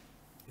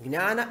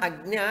 ஞான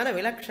அஜ்ஞான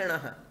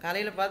விலக்ஷணः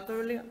காலையில்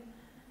பார்த்தோம் இல்லையா?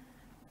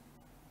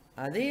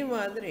 அதே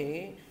மாதிரி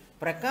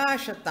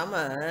பிரகாஷ தம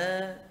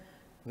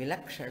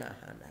விலக்ஷணः.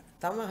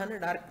 தமஹன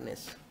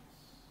darkness.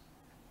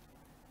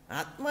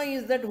 Atma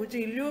is that which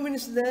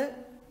illumines the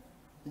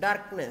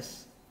darkness.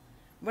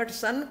 But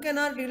sun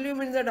cannot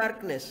illumine the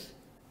darkness.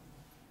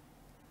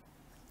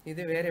 This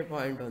is a very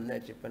point on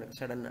that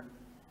sudden.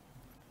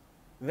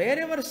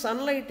 Wherever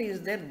sunlight is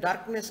there,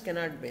 darkness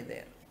cannot be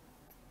there.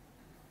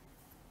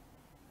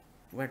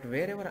 But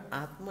wherever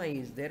Atma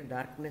is there,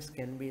 darkness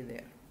can be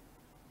there.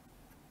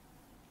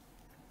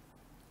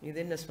 This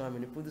is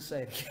SWAMINI. Pudusa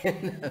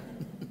irukku.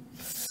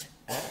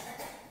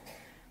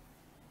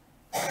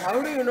 How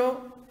do you know?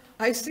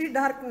 I see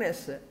darkness.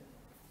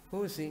 Who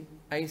see?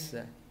 Eyes.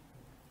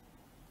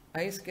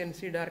 Eyes can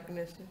see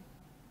darkness.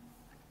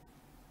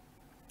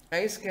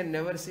 Eyes can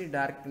never see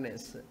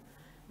darkness.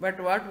 But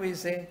what we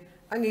say?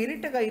 அங்கே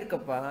இருட்டக்கா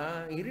இருக்கப்பா,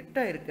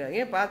 இருட்டா இருக்க.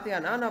 ஏன் பார்த்தியா?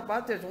 நான்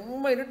பார்த்தேன்,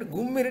 சும்மா இருட்டு,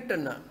 கும்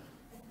இருட்டுன்னா.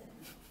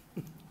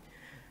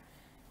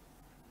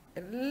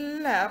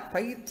 எல்லாம்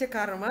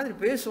பைத்தியக்கார மாதிரி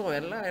பேசுவோம்,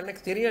 எல்லாம்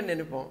எனக்கு தெரியும்னு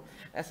நினைப்போம்.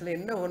 அசல்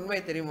என்ன உண்மை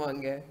தெரியுமா?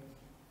 அங்கே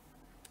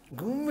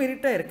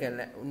கும்மிருட்டாக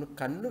இருக்கல, உனக்கு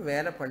கண்ணு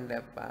வேலை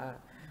பண்ணலப்பா.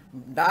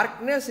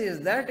 Darkness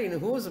is that in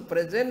whose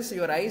presence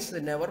your eyes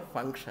never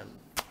function.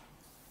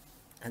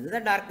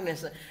 அதுதான்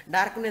டார்க்னஸ்.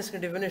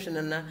 டார்க்னஸ்க்கு டெஃபினேஷன்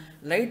என்ன?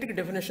 லைட்டுக்கு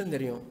டெஃபினேஷன்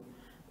தெரியும்.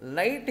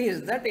 Light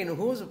is that in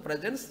whose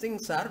presence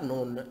things are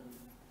known.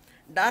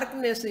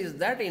 Darkness is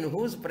that in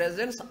whose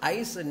presence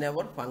ice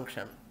never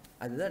function.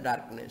 அதுதான்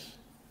darkness.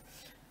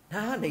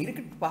 நான்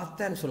இருட்டு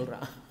பார்த்தேன்னு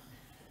சொல்கிறான்.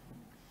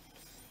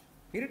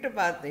 இருட்டை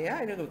பார்த்தியா,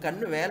 எனக்கு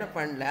கண்ணு வேலை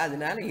பண்ணல,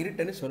 அதனால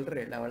இருட்டுன்னு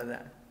சொல்கிறேன்,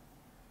 அவ்வளோதான்.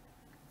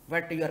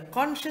 But you are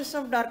conscious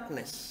of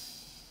darkness.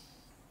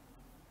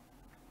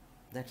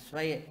 That's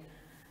why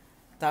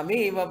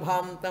தமேவ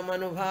பாந்தம்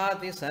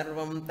அனுபாதி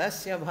சர்வம்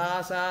தஸ்ய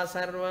பாசா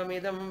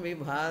சர்வமிதம்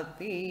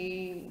விபாதி.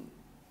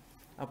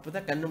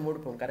 அப்போதான் கண்ணு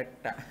மூடுப்போம்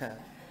கரெக்டாக.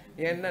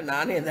 ஏன்னா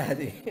நானே தான்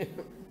அது.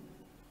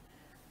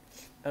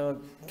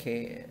 ஓகே.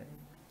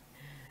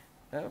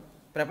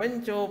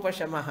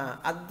 பிரபஞ்சோபசமः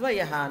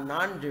அத்வயः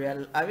நான்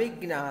டுவல்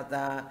அவிஜ்ஞாத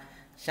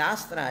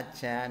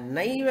சாஸ்திராச்ச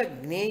நைவ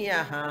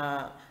ஞேயः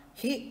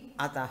ஹி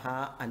அதः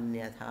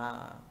அன்யதா.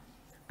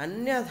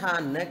 அன்யதா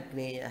ந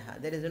ஞேயः.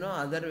 there is no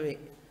other way.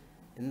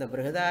 இந்த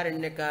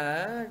பிருஹதாரண்யக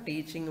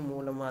டீச்சிங்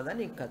மூலமாக தான்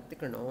நீ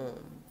கற்றுக்கணும்.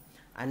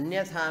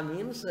 அன்யதா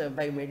மீன்ஸ்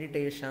பை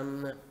மெடிடேஷன்,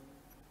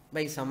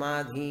 பை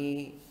சமாதி,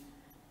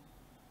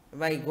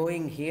 பை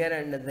கோயிங் ஹியர்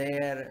அண்ட்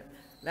தேர்.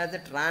 இல்லாத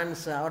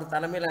ட்ரான்ஸ். அவர்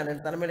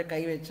தலைமையில்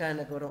கை வச்சா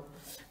எனக்கு வரும்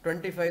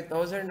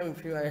 25,000 if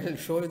you I will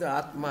show you the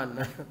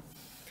ஆத்மான்னா,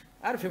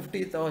 R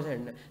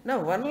 50,000.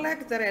 நான் 1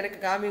 lakh தரேன், எனக்கு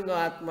காமிங்கோ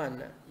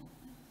ஆத்மான்னா.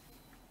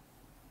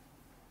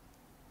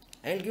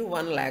 I will give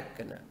 1 lakh.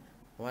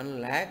 1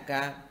 lakh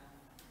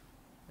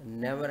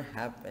never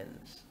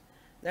happens.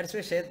 That's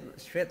why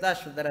Shweta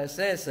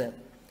says,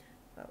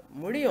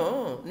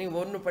 முடியும், நீ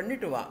ஒன்று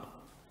பண்ணிட்டு வா,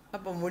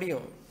 அப்போ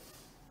முடியும்.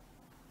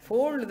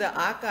 Fold the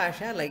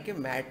akasha like a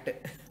mat.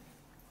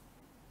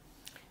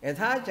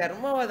 यथा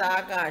चर्मवद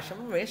आकाशम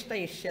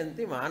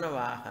वेष्टयिष्यन्ति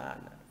मानवाः.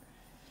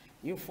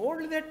 You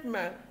fold that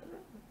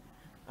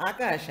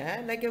akasha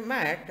like a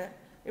mat.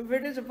 If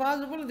it is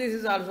possible, this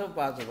is also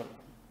possible.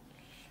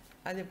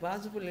 Adi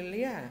possible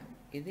illaya,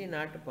 idi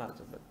not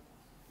possible.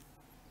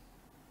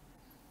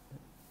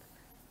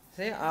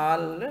 Say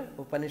all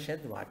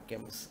Upanishad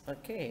vakyams.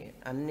 Okay.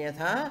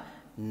 Anyatha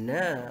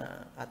na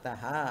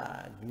ataha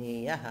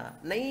gneyah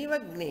naiva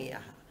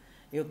gneyah.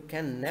 You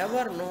can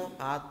never know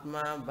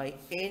Atma by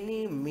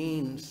any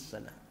means.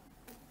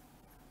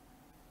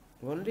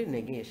 Only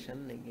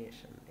negation.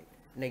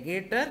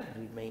 Negator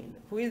remain.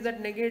 Who is that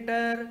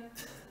negator?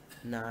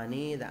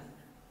 Nanida.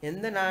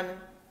 In the Nan.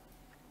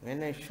 When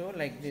I show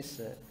like this,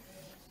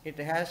 it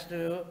has to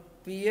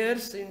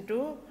pierce into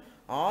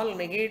all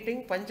negating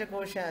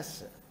Panchakoshas.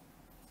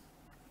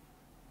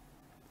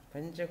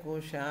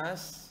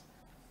 Panchakoshas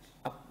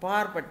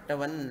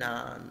apparpattavan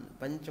nan.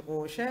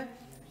 Panchakosha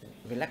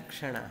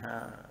विलक्षणः.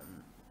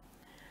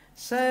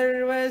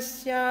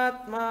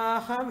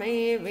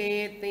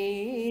 सर्वस्यात्माहमेवेति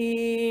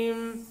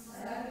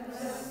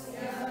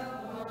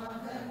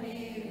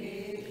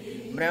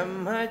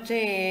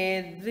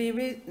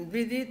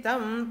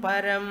ब्रह्मचेद्विदितं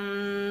परम्.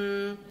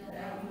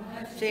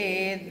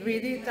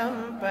 चेद्विदितं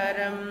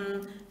परम्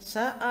स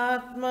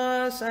आत्मा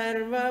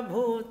सर्वभूतानाम्.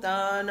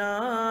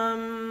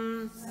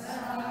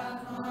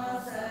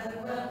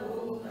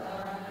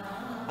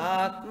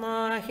 आत्मा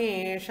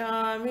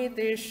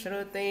हेषामिति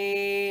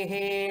श्रुतेः.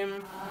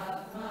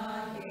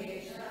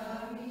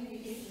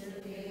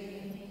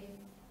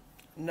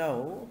 Now,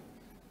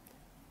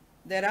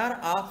 there are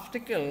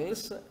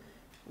obstacles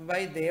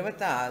by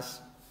devatas.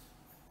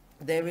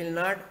 They will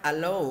not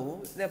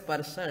allow the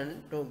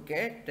person to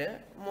get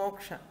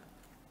moksha.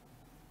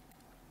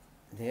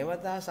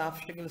 Devatas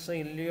obstacles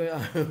illiyo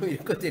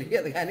irukko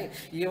theriyadu gaani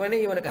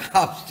ivanukku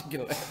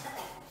obstacle.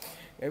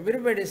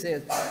 Everybody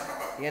says,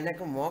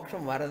 எனக்கு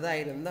மோட்சம் வரதா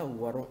இருந்தால்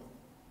வரும்,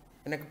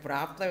 எனக்கு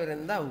பிராப்தம்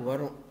இருந்தால்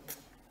வரும்.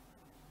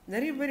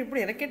 நிறைய பேர்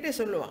இப்படி எனக்கிட்டே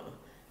சொல்லுவான்,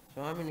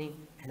 சுவாமினி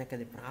எனக்கு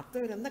அது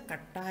பிராப்தம் இருந்தால்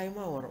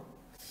கட்டாயமாக வரும்.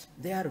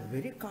 They are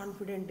very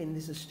confident in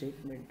this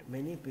statement,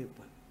 many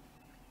people.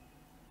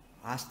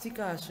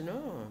 Astikas,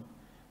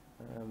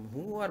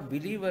 who are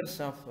believers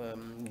of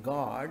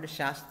God,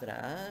 Shastra,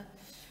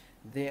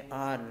 they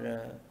are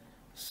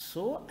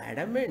so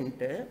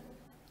adamant.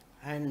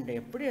 And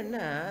எப்படி என்ன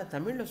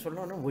தமிழில்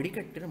சொல்லணும்னா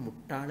வெடிக்கட்டின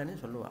முட்டாளன்னு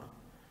சொல்லுவான்.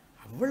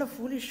 அவ்வளோ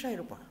ஃபூலிஷாக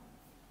இருப்பான்.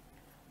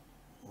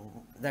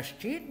 The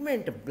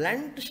statement,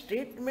 blend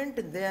statement,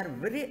 they are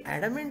very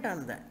adamant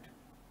on that.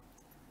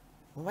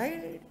 Why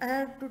I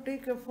have to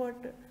take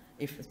effort?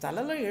 If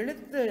தலையில்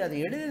எழுத்து அது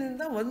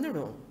எழுதிருந்தால்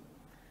வந்துடும்.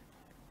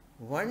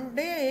 One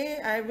day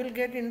I will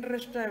get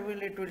interest,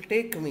 it will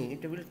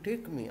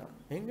take me.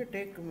 எங்கே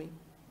டேக் மீ?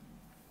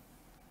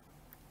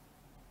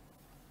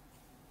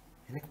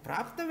 எனக்கு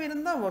பிராப்தம்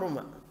இருந்தால்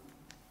வருமா?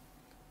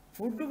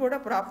 ஃபுட்டு கூட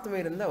பிராப்தம்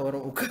இருந்தால்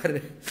வரும்.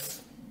 உட்காரு,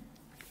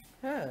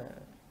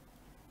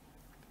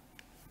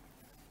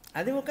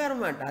 அது உட்கார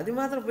மாட்டேன், அது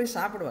மாத்திரம் போய்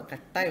சாப்பிடுவா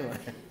கட்டாயமா.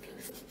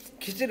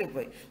 கிச்சிரு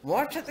போய்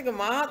மோட்சத்துக்கு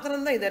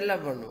மாத்திரம்தான்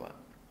இதெல்லாம் பண்ணுவான்.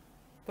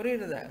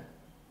 புரியுறதா?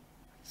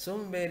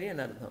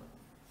 சோம்பேறின்னு அர்த்தம்.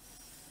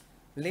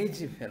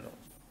 Lazy fellow,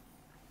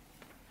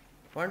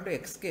 want to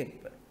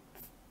escape.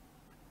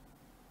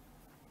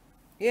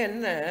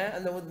 என்ன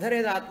அந்த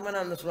உத்தரேத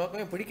ஆத்மனா அந்த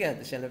ஸ்லோகமே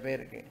பிடிக்காது சில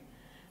பேருக்கு.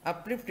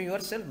 Uplift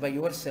your self by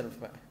your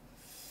self.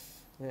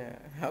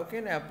 How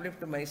can I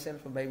uplift my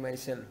self by my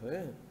self?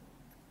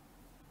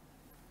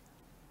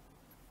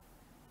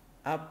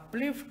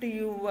 Uplift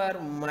your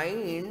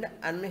mind,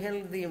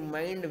 unhealthy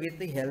mind with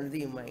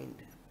healthy mind,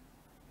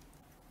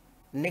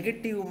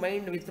 negative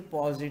mind with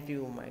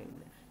positive mind.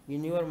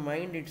 In your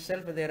mind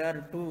itself there are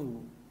two: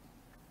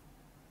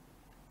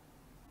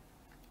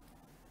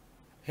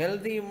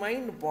 healthy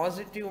mind,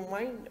 positive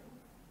mind.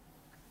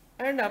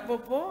 And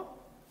அப்பப்போ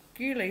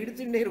கீழே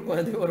இடிச்சுட்டே இருக்கும்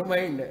அது ஒரு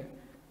mind,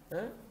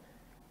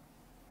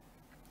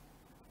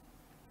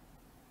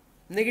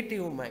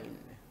 negative mind,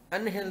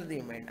 unhealthy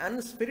mind,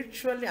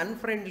 unspiritually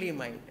unfriendly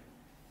mind,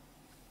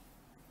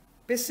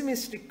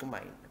 pessimistic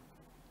mind.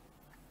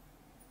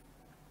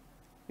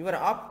 Your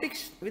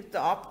optics, with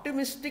the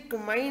optimistic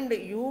mind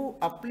you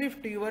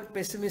uplift your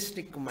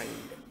pessimistic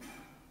mind.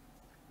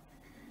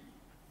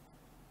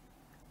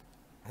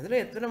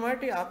 அதில் எத்தனை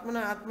மாட்டி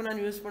ஆத்மனா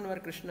ஆத்மனான்னு use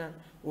பண்ணுவார் கிருஷ்ணா.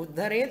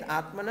 உத்தரேத்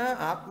ஆத்மனா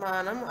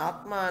ஆத்மானம்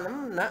ஆத்மானம்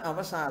ந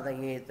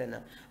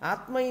அவசாதயேத்தன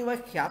ஆத்ம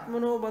இவ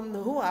ஹியாத்மனோ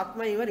பந்து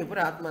ஆத்ம இவ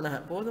ரிபுராத்மனா.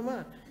 போதுமா?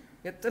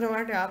 எத்தனை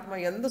வாட்டி ஆத்மா,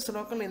 எந்த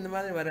ஸ்லோக்கம் இந்த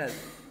மாதிரி வராது.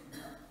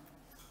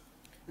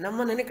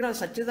 நம்ம நினைக்கிறோம்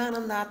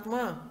சச்சிதானந்த ஆத்மா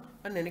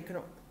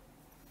நினைக்கிறோம்.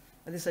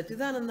 அது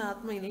சச்சிதானந்த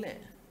ஆத்மா இல்லை,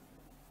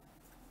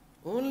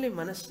 ஓன்லி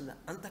மனசு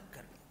தான், அந்த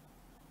கரணம்.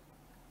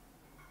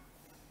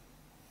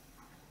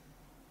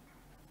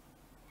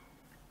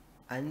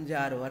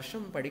 அஞ்சாறு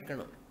வருஷம்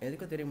படிக்கணும்.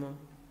 எதுக்கு தெரியுமா?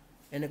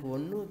 எனக்கு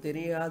ஒன்றும்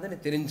தெரியாதுன்னு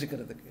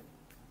தெரிஞ்சுக்கிறதுக்கு.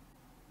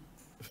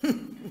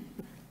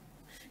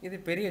 இது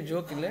பெரிய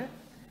ஜோக் இல்லை,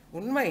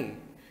 உண்மை.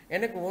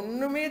 எனக்கு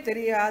ஒன்றுமே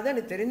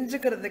தெரியாதுன்னு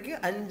தெரிஞ்சுக்கிறதுக்கு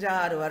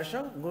 5-6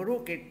 வருஷம் குரு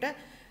கிட்ட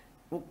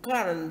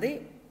உட்கார்ந்து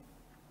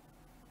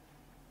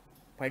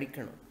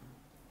படிக்கணும்.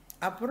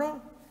 அப்புறம்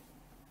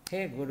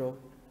ஹே குரு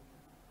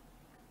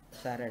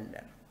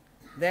சரண்டர்.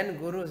 தென்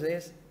குரு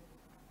சேஸ்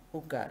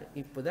உட்கார்,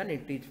 இப்போதான் நீ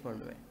டீச்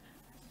பண்ணுவேன்.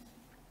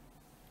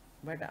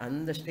 பட்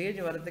அந்த ஸ்டேஜ்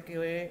வர்றதுக்கு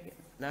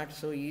நாட்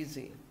ஸோ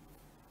ஈஸி.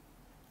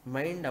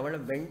 மைண்ட்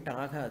அவ்வளோ பெண்ட்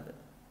ஆகாது.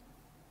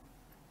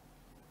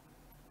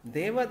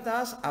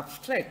 Devatas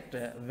abstract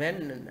when,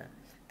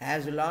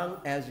 as long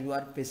as you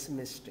are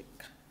pessimistic,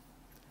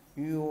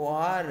 you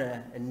are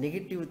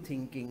negative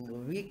thinking,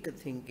 weak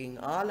thinking,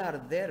 all are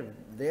there.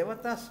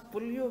 Devatas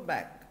pull you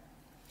back.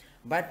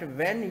 But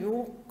when you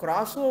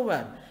cross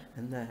over,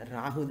 and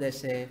Rahu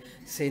dasha,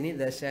 Shani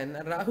dasha, and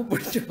Rahu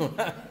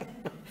pudichiduva,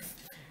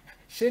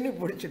 Shani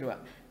pudichiduva.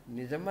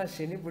 Nijama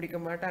Shani pudika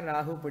maata,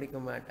 Rahu pudika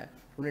maata.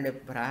 Unnude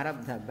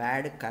prarabdha,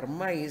 bad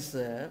karma is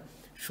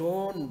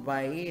shown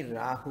by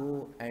Rahu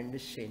and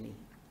Shani.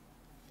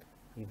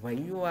 Why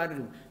you are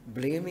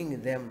blaming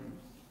them?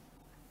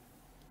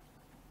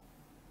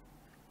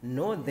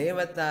 No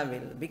Devata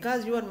will.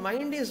 Because your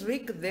mind is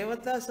weak,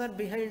 Devatas are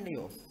behind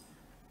you.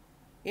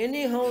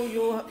 Anyhow,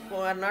 you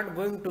are not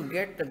going to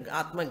get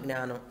Atma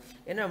Jnana.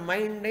 ஏன்னா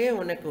மைண்டே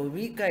உனக்கு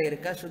வீக்காக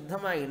இருக்கா,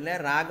 சுத்தமாக இல்லை,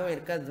 ராகம்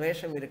இருக்கா,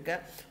 துவேஷம் இருக்கா,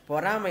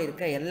 பொறாமை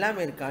இருக்கா,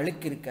 எல்லாமே இருக்கா,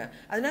 அழுக்கு இருக்கா.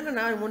 அதனால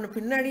நான் உன்னை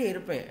பின்னாடியே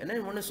இருப்பேன். ஏன்னா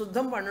உன்னை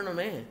சுத்தம்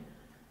பண்ணணுமே.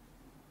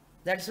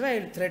 That's why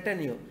I'll threaten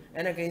you.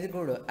 எனக்கு இது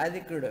கொடு, அது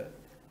கொடு,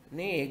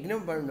 நீ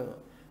யக்னம் பண்ணு,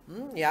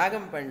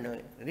 யாகம் பண்ணு,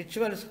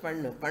 ரிச்சுவல்ஸ்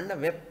பண்ண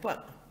வெப்ப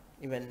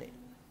இவன்னே.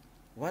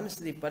 Once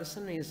the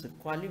person is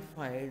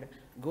qualified,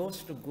 goes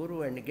to Guru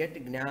and get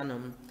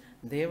Jnanam,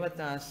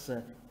 Devatas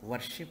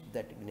worship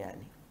that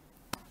Jnani.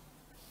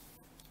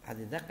 That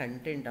is the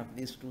content of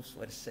these 2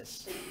 verses.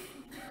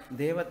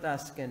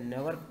 Devatas can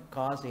never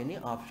cause any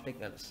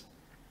obstacles.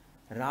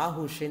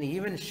 Rahu, Shani,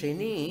 even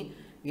Shani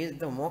is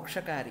the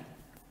mokshakari.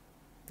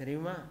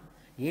 தெரியுமா?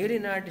 7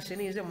 நாட்டு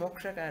சனி is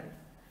மோட்சக்காரி.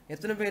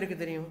 எத்தனை பேருக்கு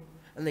தெரியும்?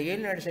 அந்த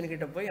 7 நாட்டு சனி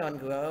கிட்ட போய்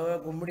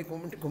அவனுக்கு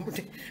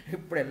கும்பிட்டு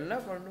இப்படி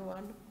எல்லாம்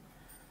பண்ணுவான்.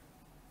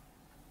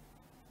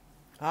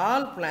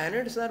 All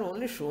planets are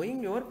only showing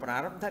your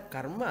prarabdha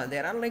karma.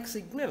 There are like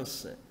signals.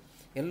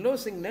 Yellow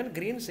signal,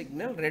 green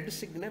signal, red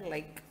signal,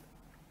 like.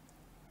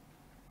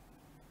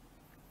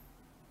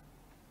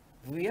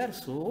 We are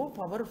so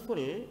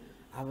powerful.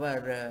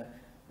 Our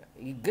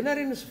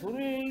ignorance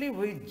fully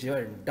we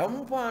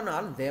dump on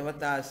all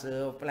devatas,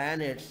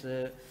 planets,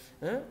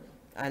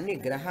 any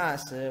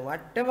grahas,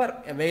 whatever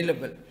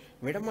available.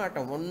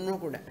 விடமாட்டோம்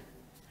ஒன்றும் கூட.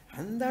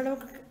 அந்த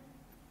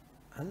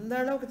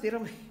அளவுக்கு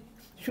திறமை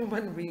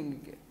human being.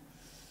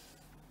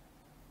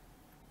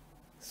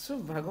 So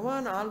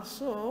Bhagavan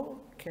also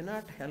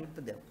cannot help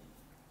them.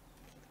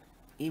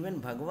 Even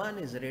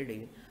Bhagavan is ready.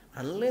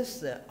 Unless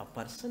a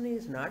person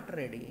is not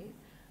ready,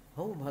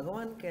 how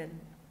Bhagavan can?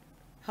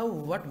 How,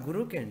 what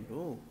Guru can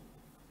do?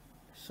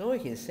 So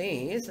he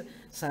says,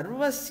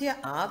 Sarvasya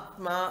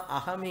Atma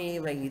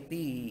Ahameva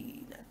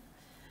iti.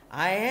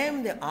 I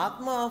am the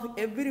Atma of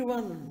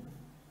everyone.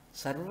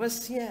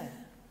 Sarvasya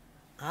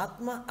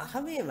Atma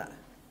Ahameva.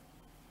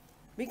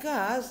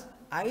 Because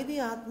I the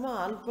Atma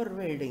all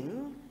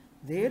pervading,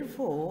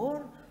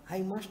 therefore I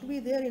must be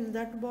there in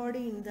that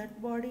body, in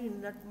that body,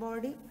 in that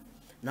body.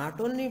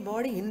 Not only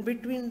body, in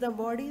between the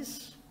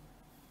bodies.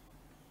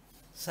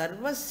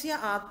 Sarvasya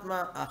Atma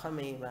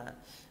Ahameva.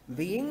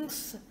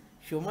 Beings,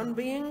 human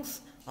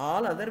beings,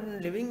 all other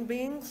living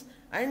beings,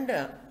 and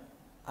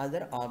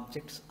other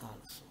objects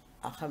also.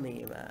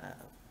 Ahameva.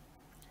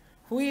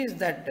 Who is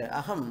that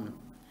Aham?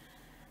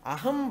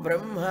 Aham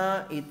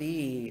Brahma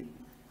iti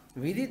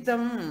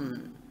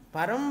viditam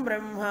param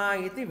Brahma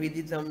iti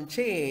viditam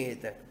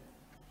chet.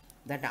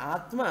 That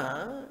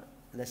Atma,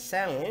 the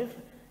self,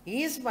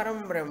 is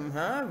param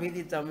Brahma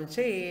viditam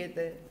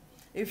chet.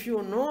 If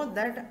you know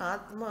that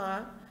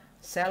Atma,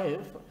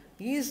 self,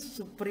 is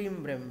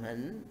Supreme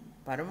Brahman,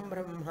 param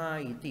Brahma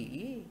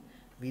iti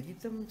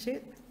viditam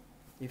chet.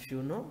 If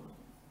you know,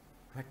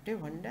 what a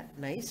wonder,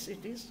 nice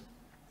it is.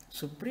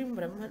 Supreme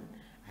Brahman,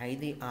 I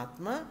the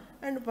Atma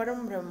and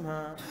Param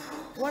Brahma,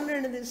 one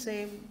and the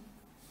same.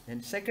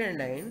 And second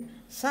line,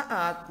 Sa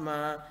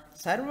Atma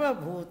Sarva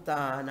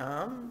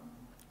Bhutanam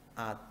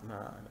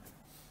Atma.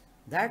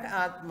 That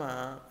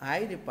Atma,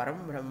 I the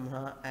Param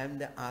Brahma, am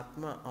the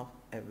Atma of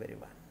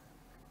everyone.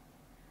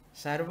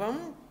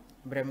 Sarvam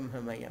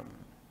Brahmamayam.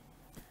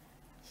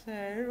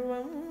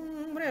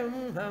 Sarvam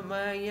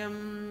Brahmamayam.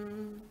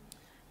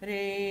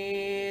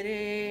 Re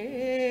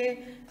Re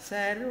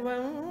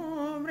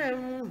Sarvam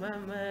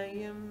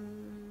Brahmamayam.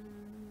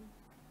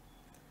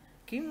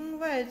 Kim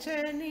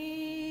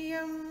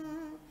Vachaniyam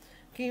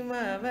Kim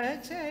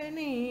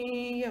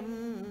Avachaniyam.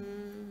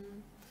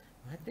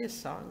 What a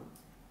song.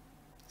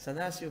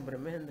 Sadashiva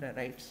Brahmendra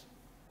writes,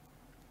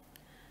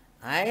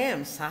 I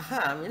am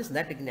Saha means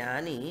that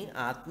Jnani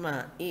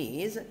Atma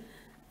is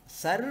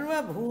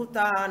Sarva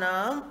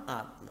Bhutanam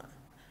Atma.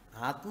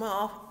 Atma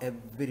of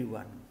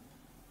everyone.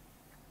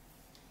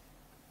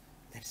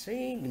 That's why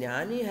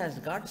Jnani has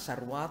got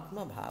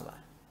Sarvatma Bhava.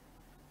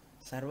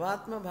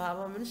 Sarvatma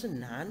Bhava means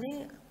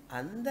Nane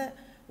and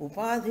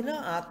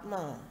Upadhila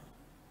Atma.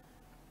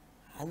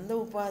 And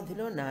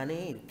Upadhilo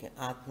Nane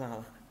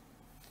Atma.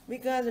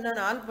 Because I am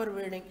all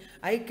pervading.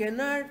 I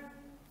cannot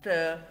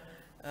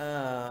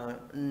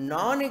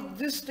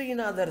non-exist in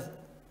other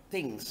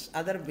things,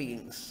 other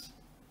beings.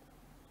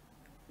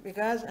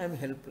 Because I am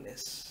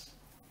helpless.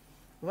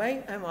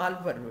 Why? I am all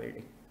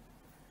pervading.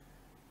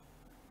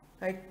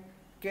 I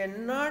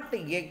cannot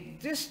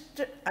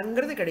exist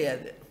அங்கிறது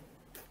கிடையாது.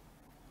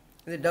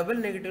 இது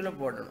double நெகட்டிவ்ல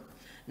போடணும்.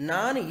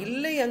 நான்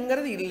இல்லை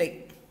அங்கிறது இல்லை.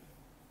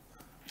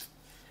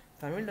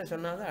 தமிழ்ல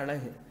சொன்னாதான்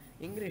அழகு.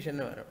 English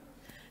என்ன வரும்?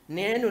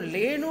 నేను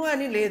లేను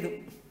అని లేదు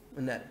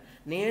అన్నారు.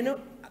 నేను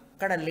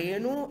అక్కడ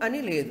లేను అని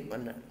లేదు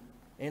అన్నారు.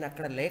 నేను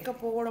అక్కడ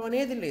లేకపోవడం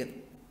అనేది లేదు.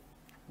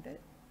 అంటే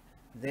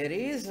దేర్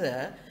ఈజ్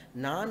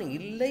நான்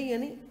இல்லை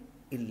అని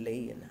இல்லை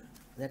అన్నారు.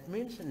 దట్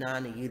మీన్స్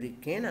நான்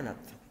இருக்கேன் అని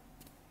అర్థం.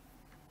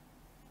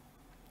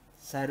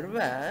 సర్వ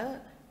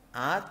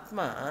ఆత్మ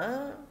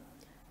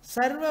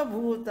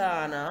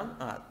సర్వభూతానాం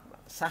ఆత్మ.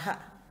 సహ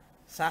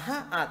సహ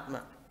ఆత్మ.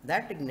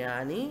 దట్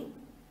జ్ఞాని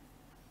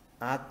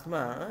ఆత్మ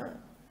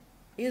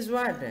is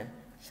what?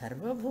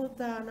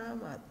 Sarvabhutanam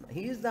Atma.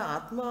 He is the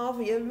Atma of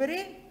every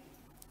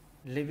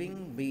living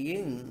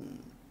being.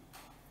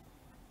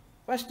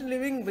 First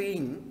living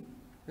being,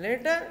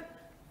 later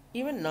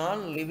even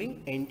non-living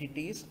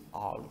entities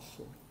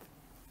also.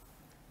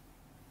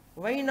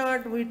 Why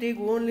not we take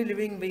only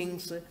living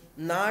beings,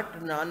 not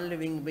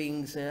non-living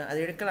beings? அது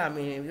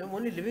எடுக்கலாமே.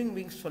 only living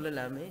beings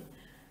சொல்லலாமே.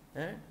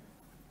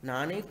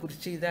 நானே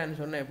குர்ச்சி தான்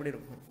சொன்னா எப்படி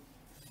இருக்கும்?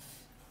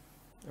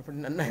 அப்படி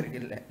நன்னா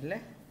இருக்குல்ல? இல்லை?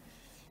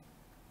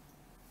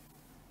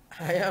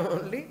 I am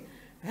only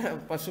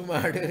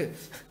பசுமாடு,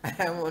 I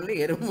am only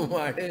எறும்பு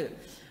மாடு,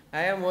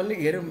 I am only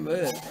எறும்பு.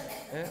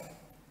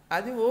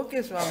 அது okay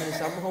Swami,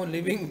 somehow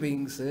living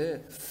beings.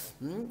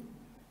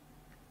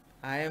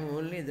 I am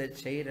only the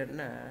chair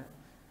ன்னா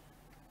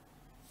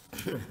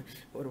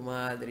ஒரு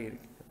மாதிரி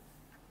இருக்கு.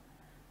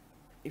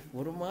 if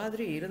ஒரு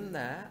மாதிரி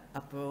இருந்தா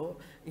அப்போ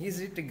is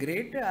it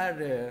great or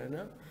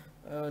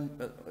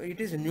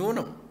it is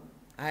Newnham?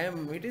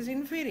 it is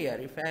inferior.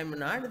 If I am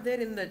not there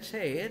in the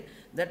chair,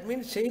 that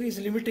means chair is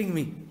limiting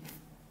me.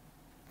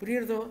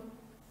 புரியுறதோ?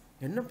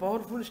 என்ன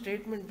powerful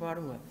statement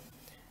பாருங்க.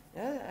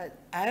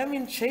 I am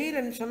in chair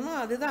and சொன்னா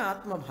அதுதான்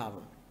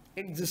ஆத்மபாவம்,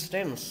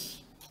 existence.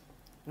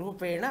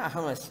 ரூபேண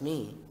அகமஸ்மி.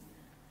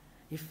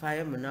 if I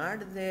am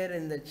not there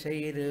in the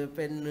chair,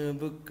 pen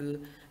book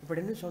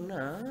இப்படின்னு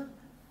சொன்னா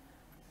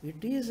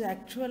it is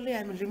actually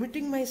I am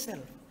limiting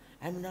myself.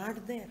 I am not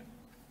there.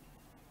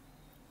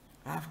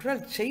 After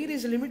all, chair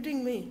is limiting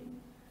me.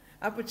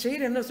 அப்போ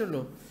செயிர் என்ன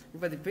சொல்லும்?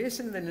 இப்போ அது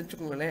பேசுனதை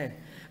நினச்சிக்கோங்களேன்.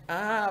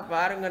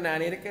 பாருங்க,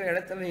 நான் இருக்கிற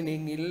இடத்துல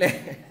நீங்கள் இல்லை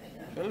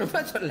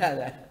சொல்லுமா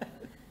சொல்லாத?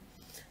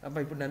 அப்போ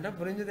இப்போ நல்லா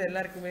புரிஞ்சது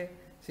எல்லாருக்குமே.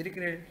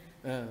 சிரிக்கிறேன்.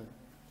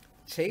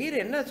 செயிர்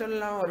என்ன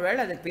சொல்லலாம்? ஒரு வேளை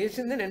அதை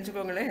பேசுனதை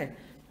நினச்சிக்கோங்களேன்.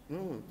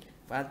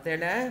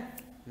 பார்த்தேடா,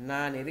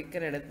 நான்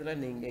இருக்கிற இடத்துல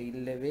நீங்கள்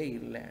இல்லவே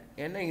இல்லை.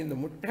 ஏன்னா இந்த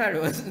முட்டாள்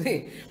வந்து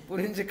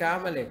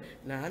புரிஞ்சுக்காமலே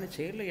நான்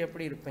செயிரில்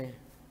எப்படி இருப்பேன்?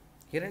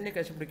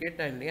 ஹிரண்யகசிப்பு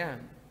கேட்டான் இல்லையா?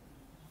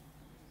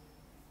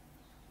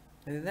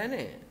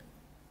 அதுதானே.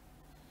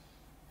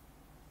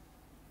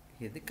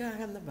 ಎದಕ್ಕಾಗ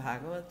அந்த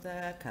ಭಾಗವತ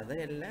ಕಥೆ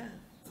ಎಲ್ಲ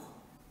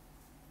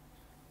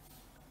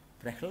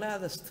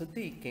ಪ್ರಹ್ಲಾದ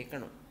ಸ್ತುತಿ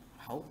ಕೇಳணும்.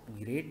 How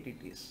great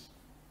it is.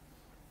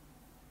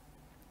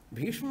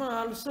 Bhishma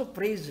also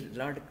praised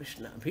Lord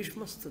Krishna.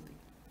 Bhishma stuti.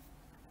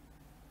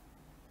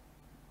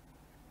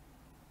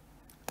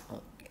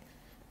 Okay.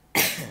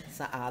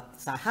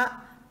 Saha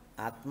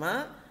atma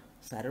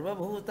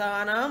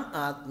sarvabhutanam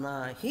atma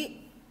hi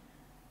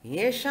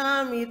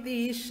yesham iti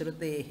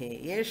shrutehe.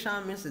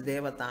 Yesham is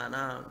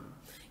devatanam.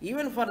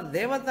 Even for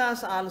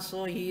devatas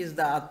also he is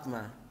the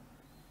atma.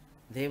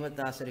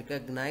 Devatas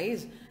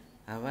recognize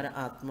our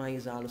Atma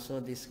is also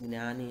this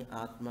Jnani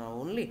Atma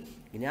only.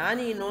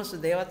 Jnani knows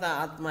Devata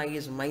Atma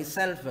is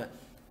myself.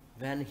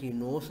 When he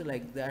knows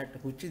like that,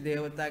 which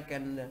Devata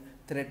can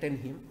threaten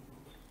him?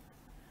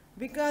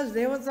 Because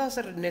Devatas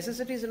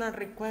necessity is not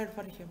required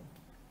for him.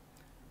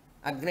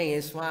 Agnaye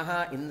Swaha,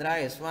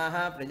 Indraya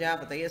Swaha,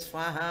 Prajapataye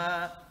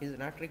Swaha is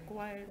not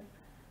required.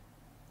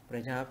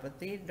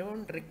 Prajapati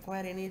don't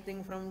require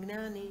anything from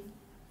Jnani.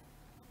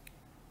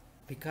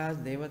 Because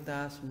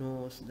Devatas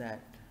knows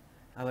that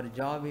our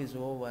job is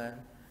over.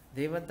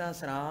 Devatas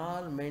are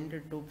all meant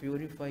to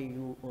purify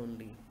you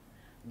only.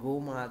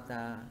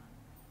 Gomata,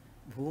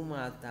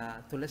 Bhumata,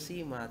 Tulasi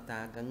Mata,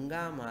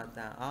 Ganga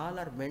Mata, all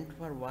are meant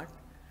for what?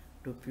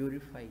 To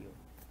purify you.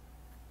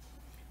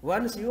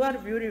 Once you are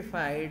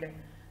purified,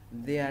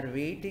 they are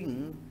waiting.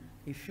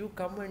 If you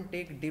come and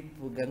take dip,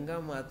 Ganga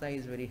Mata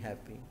is very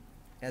happy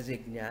as a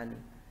Jnani.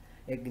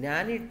 A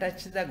Jnani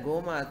touch the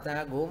Gomata,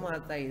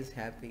 Gomata is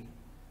happy.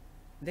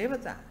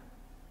 Devata.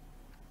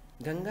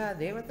 Ganga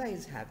Devata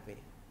is happy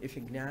if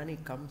Jnani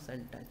comes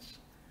and touch.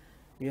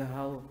 You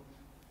have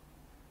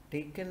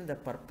taken the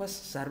purpose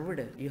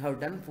served. You have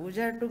done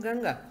puja to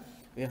Ganga.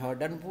 You have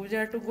done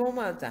puja to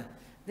Gomata.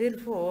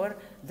 Therefore,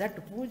 that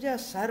puja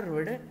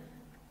served,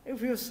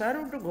 if you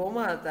serve to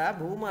Gomata,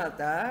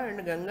 Bhumata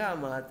and Ganga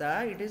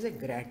Mata, it is a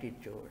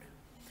gratitude.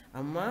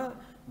 Amma,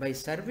 by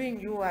serving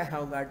you, I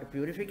have got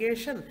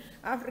purification.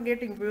 After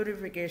getting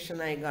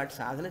purification, I got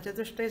sadhana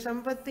chatushtaya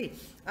sampatti.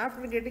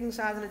 After getting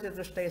sadhana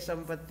chatushtaya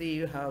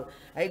sampatti,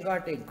 I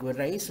got a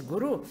nice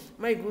guru.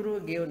 My guru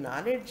gave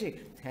knowledge.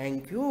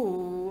 Thank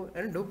you.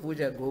 And do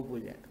puja, go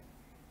puja.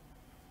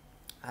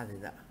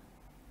 Adida.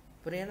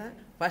 Purena.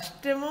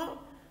 First time,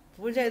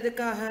 puja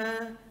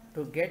idakaha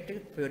to get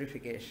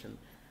purification.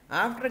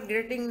 After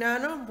getting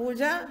jnana,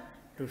 puja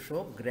to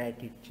show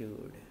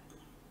gratitude.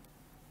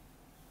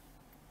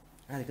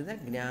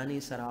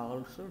 Jnanis are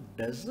also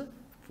does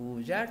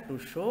puja to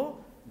show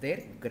their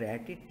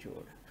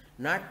gratitude,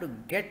 not to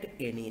get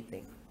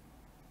anything.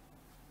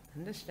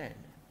 Understand?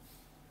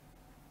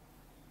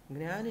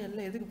 Jnani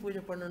alla edhukku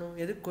puja pannanum,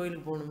 edhukku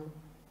koilukku ponum,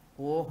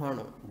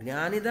 pohanum,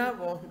 jnanida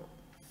pohanum.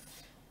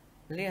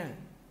 Illaya?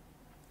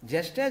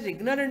 Just as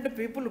ignorant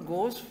people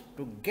goes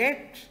to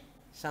get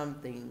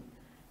something,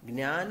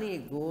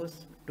 Jnani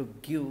goes to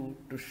give,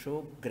 to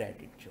show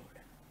gratitude.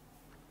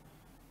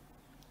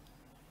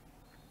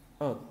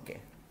 Okay.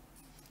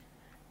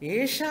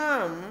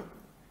 Yesham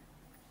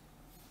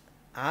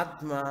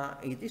Atma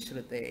iti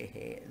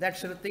shrutehe. That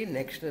shruti,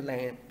 next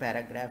line,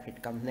 paragraph,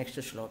 it comes, next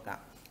shloka,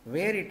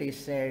 where it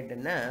is said,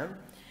 na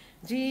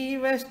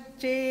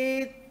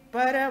Jivaschet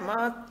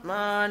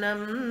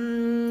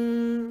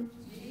Paramatmanam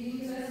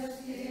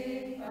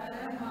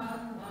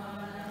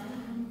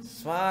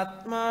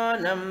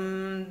Swatmanam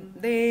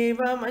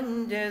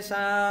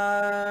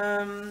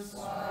Devamanjasam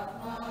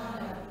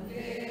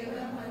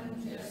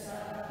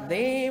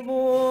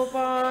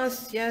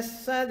Devopasya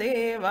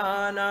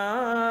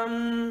Sadevanam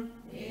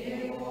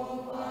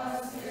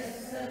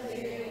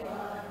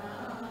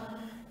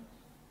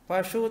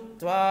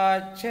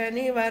Pashutvacha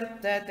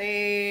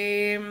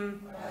Nivartate.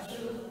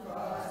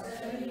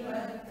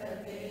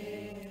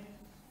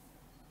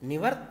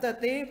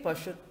 Nivartate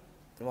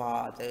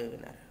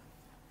Pashutvacha.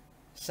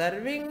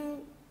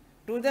 Serving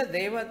to the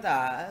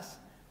Devatas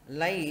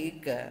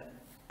like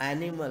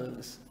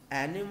animals.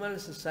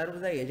 Animals serve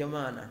the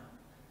Yajamana.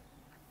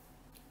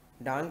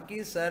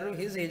 Donkey serve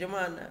his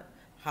Yajamana.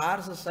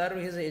 Horse serve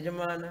his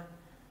Yajamana.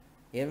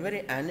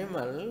 Every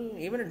animal,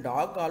 even a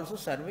dog also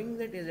serving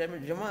that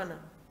Yajamana.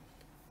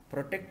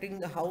 Protecting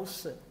the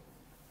house,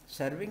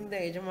 serving the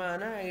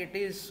Yajamana, it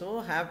is so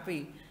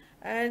happy.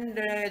 And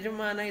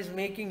Yajamana is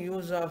making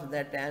use of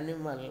that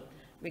animal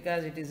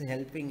because it is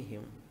helping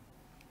him.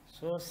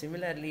 So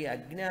similarly,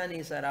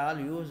 Ajnanis are all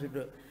used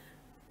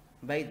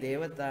by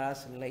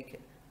Devatas, like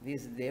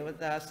these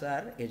Devatas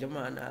are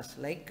Yajamanas,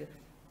 like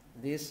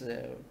this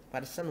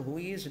person who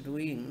is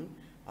doing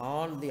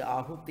all the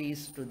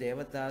ahutis to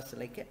Devatas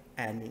like an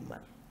animal.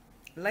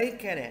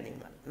 Like an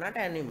animal, not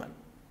animal.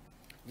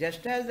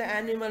 Just as the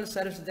animal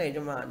serves the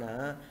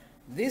Yajamana,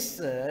 this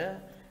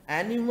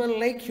animal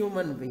like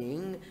human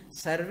being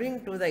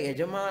serving to the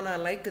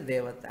Yajamana like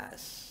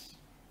Devatas.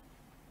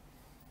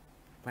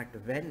 But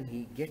when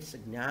he gets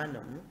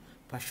jnanam,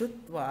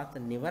 pashutvat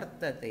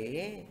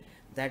nivartate,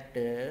 that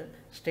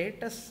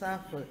status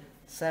of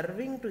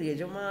serving to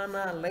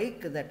Yajamana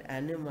like that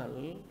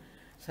animal,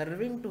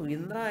 serving to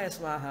Indraya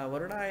Swaha,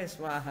 Varudaya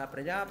Swaha,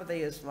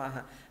 Prajapataya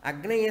Swaha,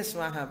 Agnaya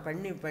Swaha,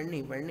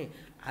 Panni,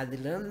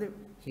 adilandi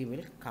he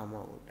will come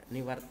out.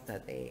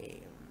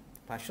 Nivartate.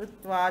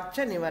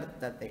 Pashutvacha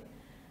nivartate.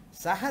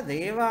 Saha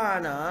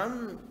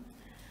Devanam,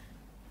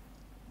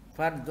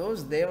 for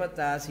those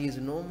devatas he is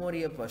no more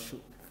a Pashu.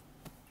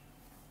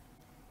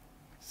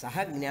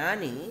 Saha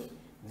Jnani,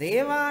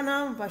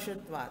 Devanam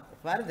Pashutvat.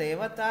 For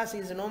devatas he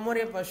is no more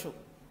a Pashu.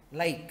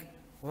 Like,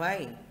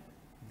 why?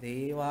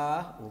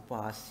 Deva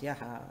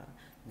upasyaha.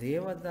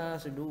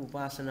 Devatas do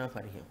upasana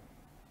for him.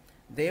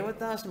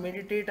 Devatas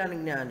meditate on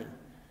Jnani.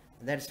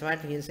 That's what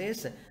he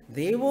says.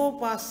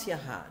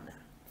 Devopasyaha.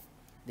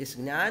 This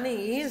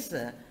Jnani is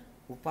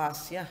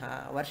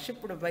upasyaha,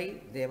 worshipped by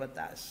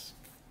devatas.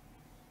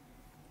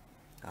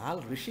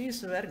 All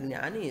rishis were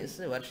Jnanis,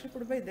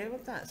 worshipped by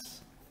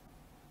devatas.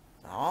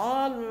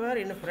 All were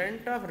in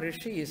front of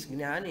rishis,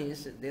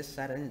 Jnanis, they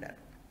surrender.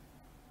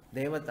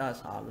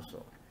 Devatas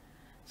also.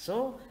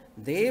 So,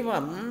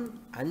 Devam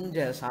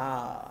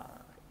Anjasa.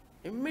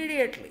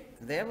 Immediately,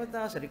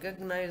 devatas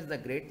recognize the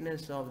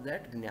greatness of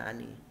that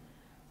Jnani.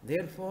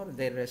 Therefore,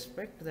 they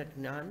respect that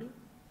Jnani.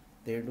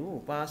 They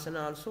do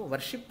upasana also,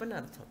 worship and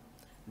artham.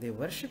 They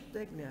worship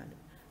the Jnani.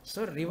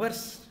 So,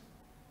 reverse.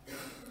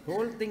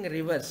 Whole thing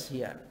reverse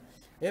here.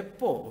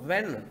 Eppo,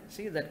 when,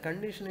 see that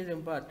condition is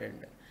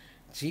important.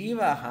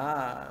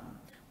 Jivaha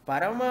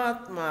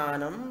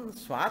Paramatmanam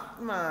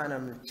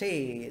Swatmanam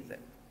Ched.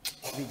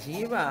 The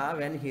Jiva,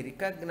 when he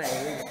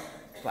recognizes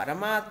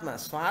Paramatma,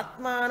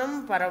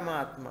 Swatmanam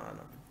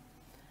Paramatmanam.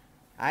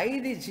 I,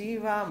 the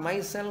Jiva,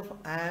 myself,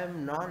 I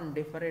am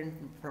non-different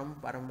from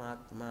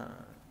Paramatma.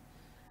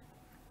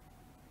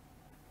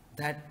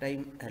 That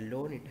time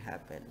alone it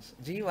happens.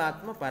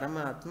 Jivatma,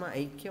 Paramatma,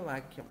 Aikya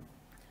Vakyam.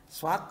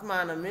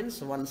 Swatmana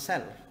means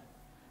oneself.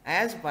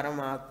 As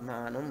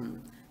Paramatmanam,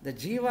 the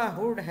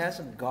Jivahood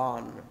has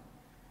gone.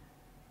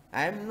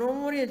 I am no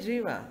more a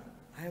Jiva.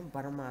 I am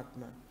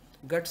Paramatma.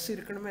 Guts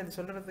irukkanum endu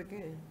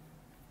solradhukku.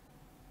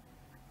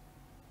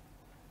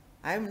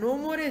 I am no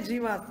more a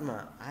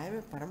Jivatma. I am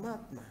a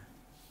Paramatma.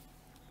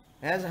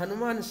 As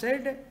Hanuman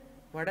said,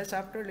 Vada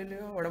sapta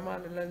liliyo,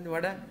 Vadamalilandi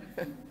Vada.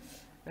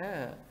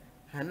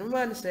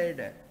 Hanuman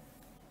said,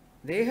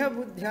 Deha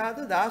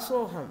buddhyatu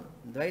dasoham,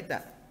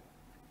 Dvaita.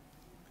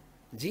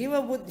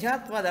 Jiva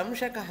buddhyat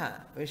vadamshakaha,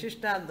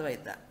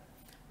 Vishishta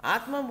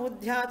Atma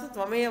buddhyatu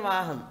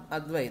tvamevaham,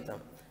 Advaitam.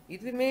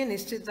 Iti me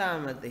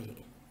nishchitamatihi.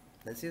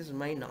 This is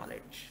my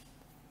knowledge.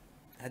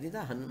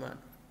 Adida Hanuman.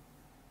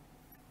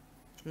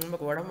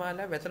 நமக்கு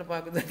உடமால வெத்தலை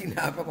பார்க்குறது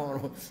ஞாபகம்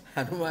வரும்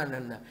ஹனுமான்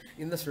அண்ணா.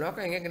 இந்த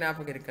ஸ்லோகம் எங்கே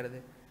ஞாபகம் இருக்கிறது?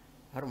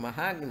 அவர்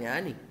மகா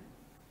ஞானி.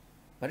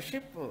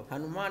 வர்ஷிப்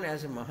ஹனுமான்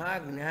ஆஸ் மகா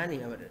ஞானி.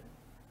 அவர்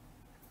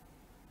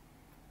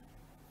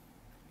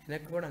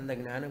எனக்கு கூட அந்த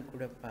ஞானம்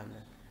கூடப்பாங்க.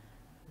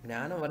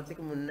 ஞானம்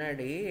வரத்துக்கு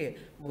முன்னாடி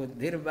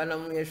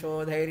புத்திர்பலம்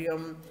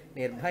யசோதைரியம்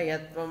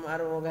நிர்பயத்வம்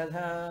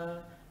அரோகதா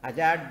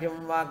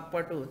அஜாட்யம்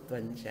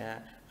வாக்பட்டுத்வஞ்ச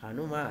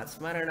ஹனுமாத்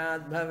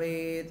ஸ்மரணாத்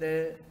பவேத்.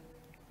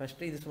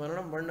 ஃபஸ்ட்டு இது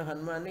ஸ்மரணம் பண்ண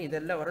ஹனுமான்,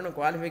 இதெல்லாம் வரணும்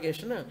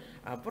குவாலிஃபிகேஷனு.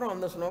 அப்புறம்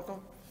அந்த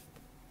ஸ்லோகம்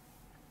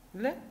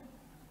இல்லை.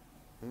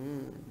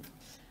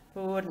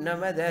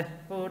 பூர்ணமத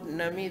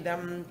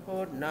பூர்ணமிதம்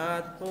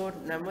பூர்ணாத்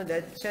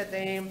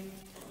பூர்ணமுதச்யதே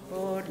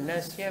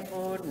பூர்ணஸ்ய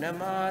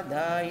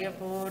பூர்ணமாதாய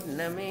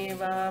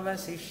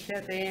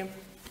பூர்ணமேவாவசிஷ்யதே.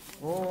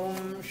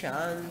 ஓம்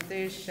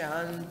சாந்தி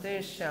சாந்தி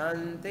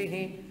சாந்தி.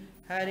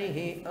 ஹரி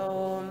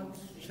ஓம்.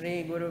 ஸ்ரீ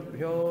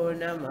குருப்யோ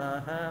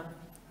நமः.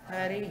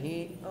 ஹரி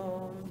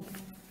ஓம்.